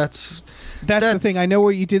that's the thing. I know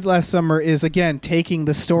what you did last summer is again taking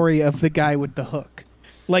the story of the guy with the hook.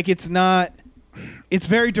 Like it's not. It's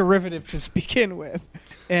very derivative to begin with,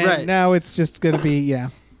 and Right. now it's just gonna be yeah.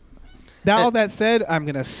 Now all that said, I'm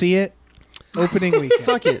gonna see it opening weekend.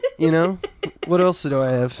 fuck it. You know, what else do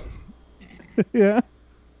I have? Yeah.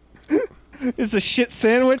 It's a shit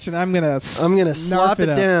sandwich, and I'm gonna slop it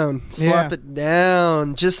up. down. Slop Yeah. it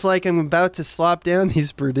down. Just like I'm about to slop down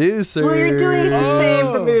these producers. Well, you're doing it the same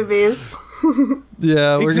for movies.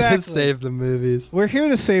 Yeah, we're gonna Exactly. save the movies. We're here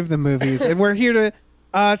to save the movies, and we're here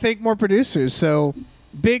to thank more producers. So,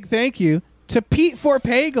 big thank you to Pete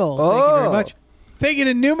Forpagel. Thank you very Oh. much. Thank you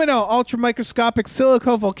to Numino, Ultramicroscopic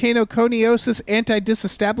Silico, Volcano, Coniosis,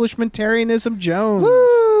 Anti-Disestablishmentarianism Jones.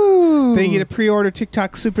 Woo! Thank you to pre-order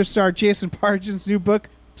TikTok superstar Jason Pargin's new book,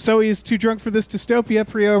 So He Is Too Drunk for This Dystopia.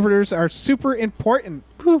 Pre-orders are super important.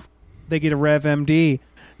 Whew. Thank you to RevMD.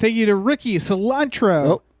 Thank you to Ricky Cilantro.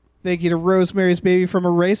 Nope. Thank you to Rosemary's Baby from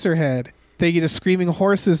Eraserhead. Thank you to Screaming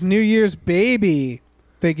Horses New Year's Baby.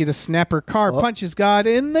 Thank you to Snapper Car Punches God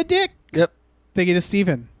in the Dick. Yep. Thank you to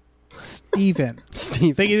Steven. Steve.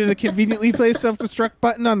 Thank you to the conveniently placed self-destruct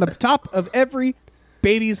button on the top of every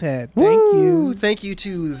baby's head. Thank Woo! you. Thank you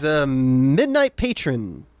to the Midnight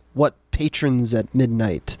Patron. What patrons at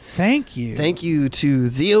midnight? Thank you. Thank you to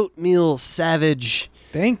the Oatmeal Savage.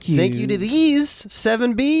 Thank you. Thank you to these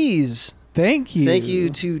 7 Bs. Thank you. Thank you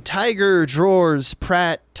to Tiger, Drawers,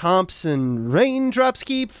 Pratt, Thompson. Raindrops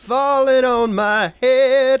keep falling on my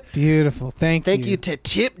head. Beautiful. Thank you. Thank you to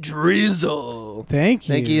Tip Drizzle. Thank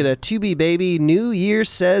you. Thank you to 2B Baby. New Year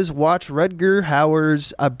says watch Rutger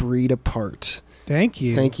Hauer's A Breed Apart. Thank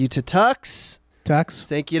you. Thank you to Tux. Tux.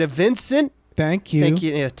 Thank you to Vincent. Thank you. Thank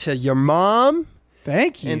you to your mom.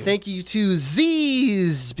 Thank you. And thank you to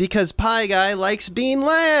Z's because Pie Guy likes being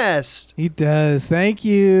last. He does. Thank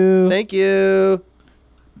you. Thank you.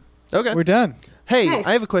 Okay. We're done. Hey, Nice.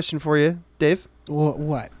 I have a question for you, Dave.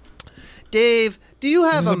 What? Dave, do you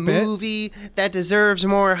have This is a a bit? movie that deserves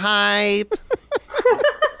more hype?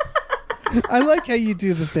 I like how you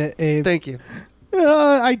do the bit, Abe. Thank you.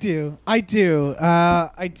 I do. I do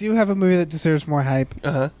have a movie that deserves more hype.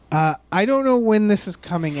 Uh-huh. I don't know when this is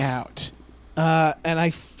coming out. And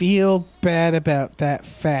I feel bad about that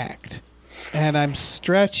fact. And I'm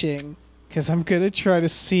stretching because I'm going to try to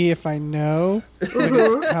see if I know when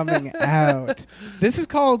it's coming out. This is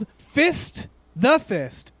called The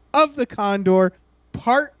Fist of the Condor,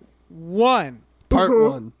 Part 1. Part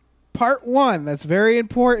 1. Part 1. That's very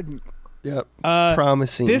important. Yep.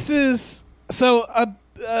 Promising. This is so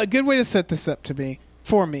a good way to set this up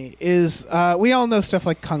for me is we all know stuff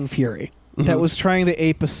like Kung Fury that was trying to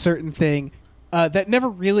ape a certain thing that never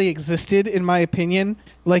really existed, in my opinion.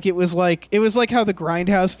 Like it was like how the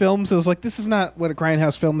Grindhouse films. It was like, this is not what a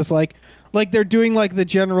Grindhouse film is like. Like they're doing like they're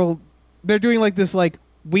doing like this like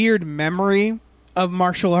weird memory of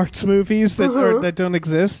martial arts movies that don't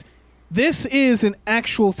exist. This is an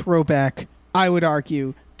actual throwback, I would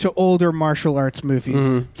argue, to older martial arts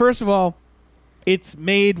movies. First of all, it's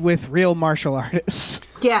made with real martial artists.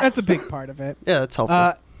 Yes. That's a big part of it. yeah, that's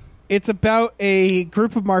helpful. It's about a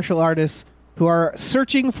group of martial artists who are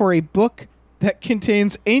searching for a book that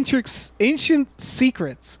contains ancient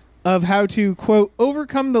secrets of how to, quote,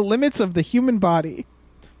 overcome the limits of the human body.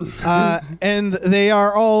 And they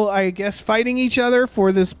are all, I guess, fighting each other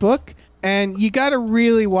for this book. And you got to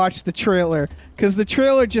really watch the trailer because the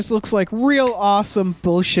trailer just looks like real awesome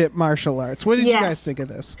bullshit martial arts. What did you Yes. guys think of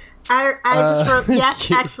this? I just wrote,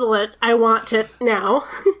 yes, excellent. I want it now.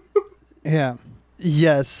 Yeah.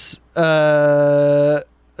 Yes. A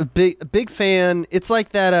big fan. It's like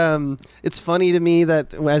that. It's funny to me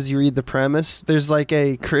that as you read the premise, there's like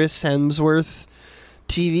a Chris Hemsworth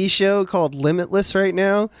TV show called Limitless right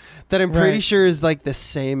now that I'm pretty Right. sure is like the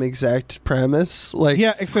same exact premise. Like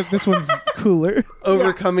Yeah, except this one's cooler.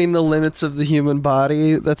 overcoming the limits of the human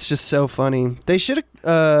body. That's just so funny. They should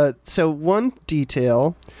have. So one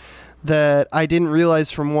detail that I didn't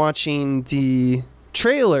realize from watching the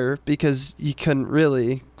trailer, because you couldn't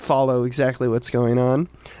really follow exactly what's going on,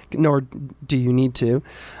 nor do you need to,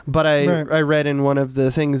 but I read in one of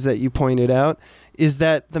the things that you pointed out is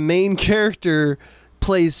that the main character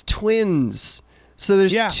plays twins. So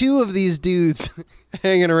there's two of these dudes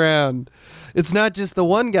hanging around. It's not just the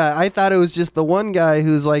one guy. I thought it was just the one guy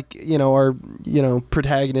who's like, our,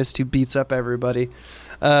 protagonist who beats up everybody.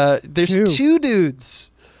 There's two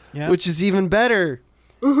dudes, which is even better.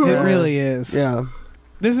 It really is. Yeah.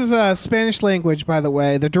 This is Spanish language, by the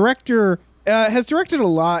way. The director has directed a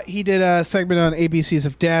lot. He did a segment on ABCs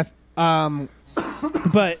of Death.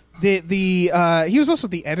 But he was also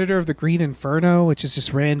the editor of The Green Inferno, which is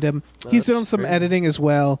just random. He's done some editing as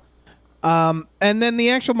well. And then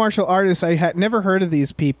the actual martial artists, I had never heard of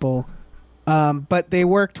these people. But they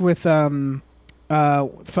worked with fucking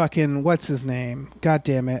what's his name? God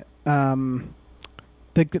damn it. Hold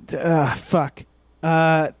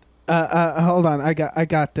on. I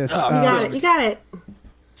got this. You got it.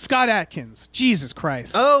 Scott Adkins. Jesus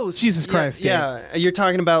Christ. Oh, Jesus Christ. Dave. Yeah, you're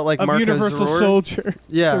talking about like Of Marco Universal Zaror? Soldier.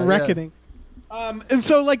 Yeah, The Reckoning. And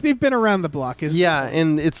so, like, they've been around the block. Yeah,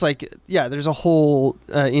 and it's like, there's a whole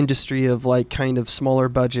industry of, like, kind of smaller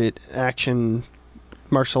budget action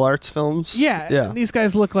martial arts films. Yeah. And these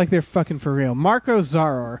guys look like they're fucking for real. Marco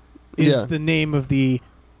Zaror is the name of the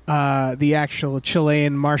actual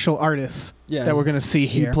Chilean martial artist that we're going to see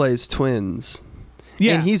here. He plays twins.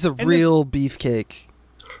 Yeah. And he's a real beefcake.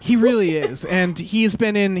 He really is. And he's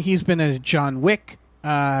been in John Wick.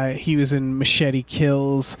 He was in Machete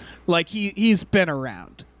Kills. Like, he's been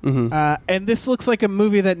around. Mm-hmm. And this looks like a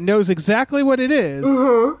movie that knows exactly what it is,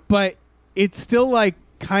 but it's still, like,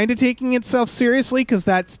 kind of taking itself seriously because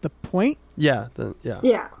that's the point. Yeah.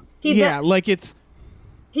 He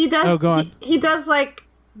does. Oh, go on. He does, like,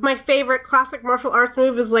 my favorite classic martial arts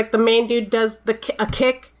move is, like, the main dude does a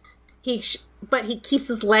kick. But he keeps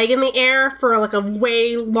his leg in the air for, like, a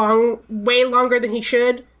way longer than he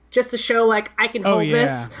should, just to show, like, I can hold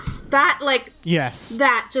this. That, like,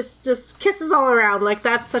 that just kisses all around. Like,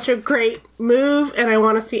 that's such a great move, and I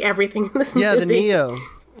want to see everything in this movie. Yeah,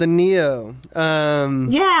 the Neo.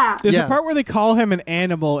 There's a part where they call him an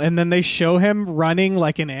animal, and then they show him running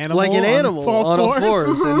like an animal. On all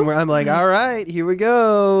fours. And I'm like, all right, here we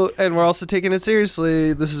go. And we're also taking it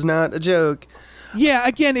seriously. This is not a joke. Yeah,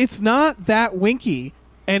 again, it's not that winky,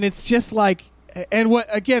 and it's just like, and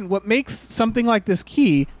what makes something like this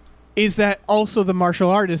key is that also the martial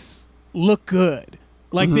artists look good.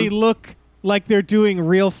 Like, they look like they're doing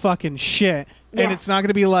real fucking shit, and it's not going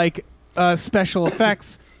to be like special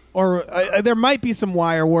effects, or there might be some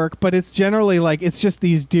wire work, but it's generally like, it's just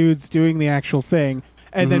these dudes doing the actual thing,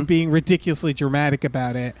 and then being ridiculously dramatic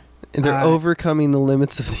about it. And they're overcoming the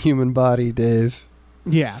limits of the human body, Dave.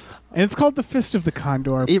 Yeah. And it's called The Fist of the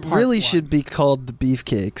Condor. It really should be called the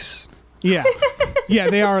Beefcakes. Yeah. Yeah,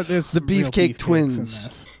 they are. There's the Beefcake Twins. In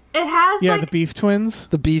this. It has, the Beef Twins.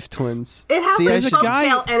 The Beef Twins. It has, like,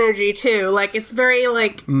 folktale energy, too. Like, it's very,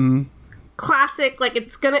 like, classic. Like,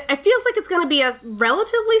 it feels like it's gonna be a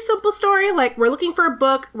relatively simple story. Like, we're looking for a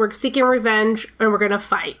book, we're seeking revenge, and we're gonna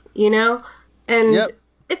fight, you know? And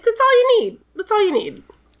it's all you need. That's all you need.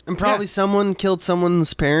 And probably someone killed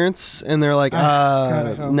someone's parents, and they're like,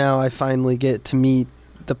 now I finally get to meet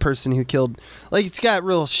the person who killed... Like, it's got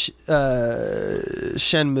real Shenmue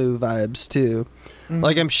vibes, too.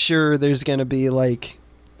 Like, I'm sure there's going to be, like,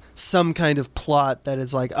 some kind of plot that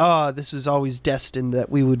is like, this was always destined that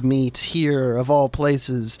we would meet here, of all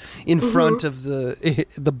places, in front of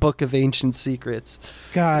the Book of Ancient Secrets.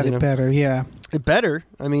 God, it better, It better.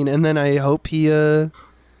 I mean, and then I hope he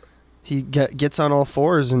gets on all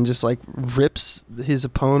fours and just, like, rips his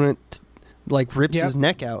opponent, like, rips his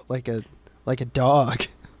neck out like a dog.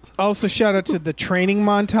 Also, shout out to the training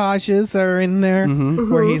montages that are in there,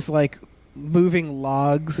 where he's, like, moving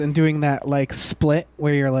logs and doing that, like, split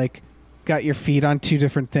where you're, like, got your feet on two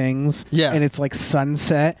different things. Yeah. And it's, like,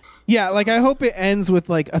 sunset. Yeah, like, I hope it ends with,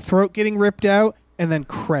 like, a throat getting ripped out and then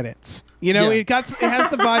credits. You know, it has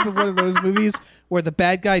the vibe of one of those movies where the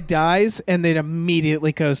bad guy dies and then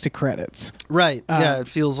immediately goes to credits. Right. It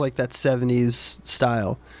feels like that 70s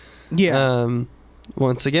style. Yeah.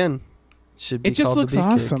 Once again, should be it just called looks the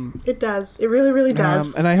Beefcake. awesome. It does. It really, really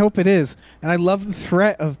does. And I hope it is. And I love the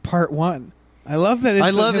threat of part one. I love that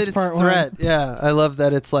it's part threat. one. Yeah, I love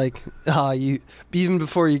that it's like, even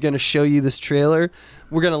before you're going to show you this trailer,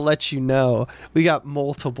 we're going to let you know we got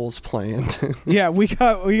multiples planned. Yeah, we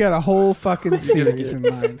got a whole fucking series in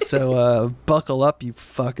mind. So buckle up, you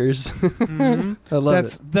fuckers. I love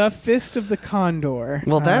That's it. The Fist of the Condor.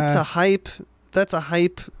 Well, that's a hype. That's a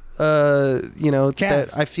hype. Cast.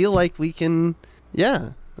 That I feel like we can.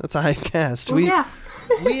 Yeah, that's a hype cast. We did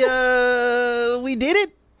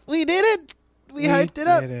it. We did it. We hyped it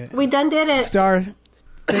up. We done did it. Star,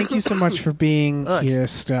 thank you so much for being here,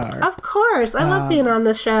 Star. Of course. I love being on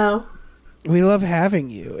the show. We love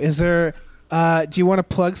having you. Is there... do you want to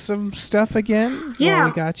plug some stuff again? Yeah. While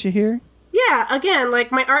we got you here? Yeah, again,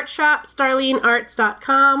 like my art shop,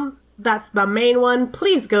 StarleneArts.com. That's the main one.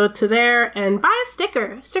 Please go to there and buy a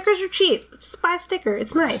sticker. Stickers are cheap. Just buy a sticker.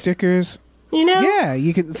 It's nice. Stickers. You know? Yeah,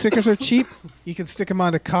 stickers are cheap. You can stick them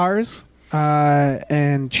onto cars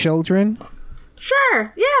and children.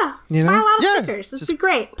 Sure, yeah. You know? Buy a lot of stickers. This would be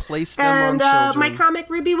great. Place them and on children. my comic,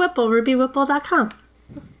 Ruby Whipple, RubyWhipple.com.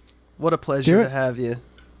 What a pleasure to have you,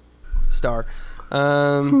 Star.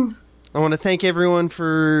 I want to thank everyone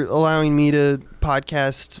for allowing me to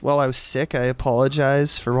podcast while I was sick. I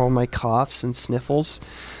apologize for all my coughs and sniffles.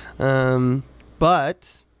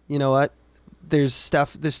 But, you know what? There's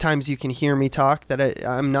times you can hear me talk that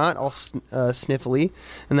I'm not all sniffly,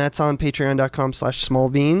 and that's on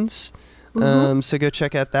patreon.com/smallbeans. So go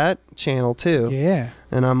check out that channel too. Yeah.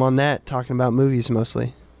 And I'm on that talking about movies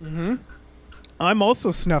mostly. I'm also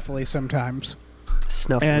snuffly sometimes.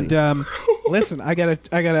 Snuffly. And listen, I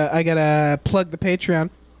gotta plug the Patreon,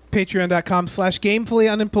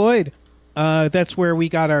 patreon.com/gamefullyunemployed. That's where we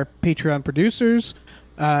got our Patreon producers.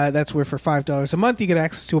 That's where for $5 a month you get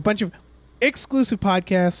access to a bunch of exclusive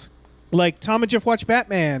podcasts like Tom and Jeff Watch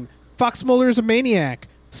Batman, Fox Mulder is a Maniac,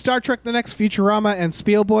 Star Trek: The Next Futurama, and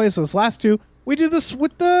Spiel Boys. Those last two, we do this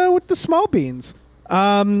with the small beans.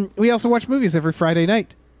 We also watch movies every Friday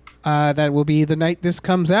night. That will be the night this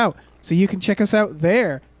comes out, so you can check us out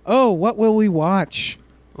there. Oh, what will we watch?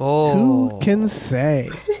 Oh. Who can say?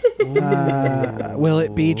 Will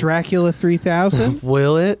it be Dracula 3000?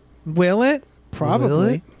 Will it? Will it?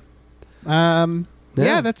 Probably. Yeah,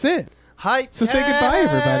 that's it. Hypecast. So say goodbye,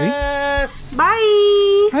 everybody.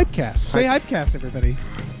 Bye. Hypecast. Say Hypecast, everybody.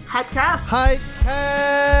 Hypecast.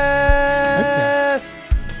 Hypecast.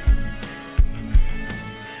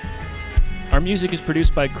 Our music is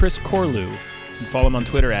produced by Chris Corlew. You can follow him on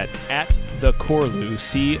Twitter at @thecorlew,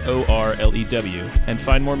 CORLEW, and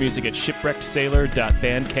find more music at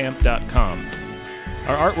shipwreckedsailor.bandcamp.com.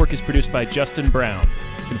 Our artwork is produced by Justin Brown.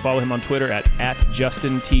 You can follow him on Twitter at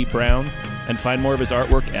 @JustinTBrown, and find more of his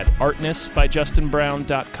artwork at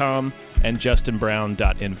artnessbyjustinbrown.com and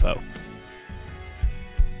justinbrown.info.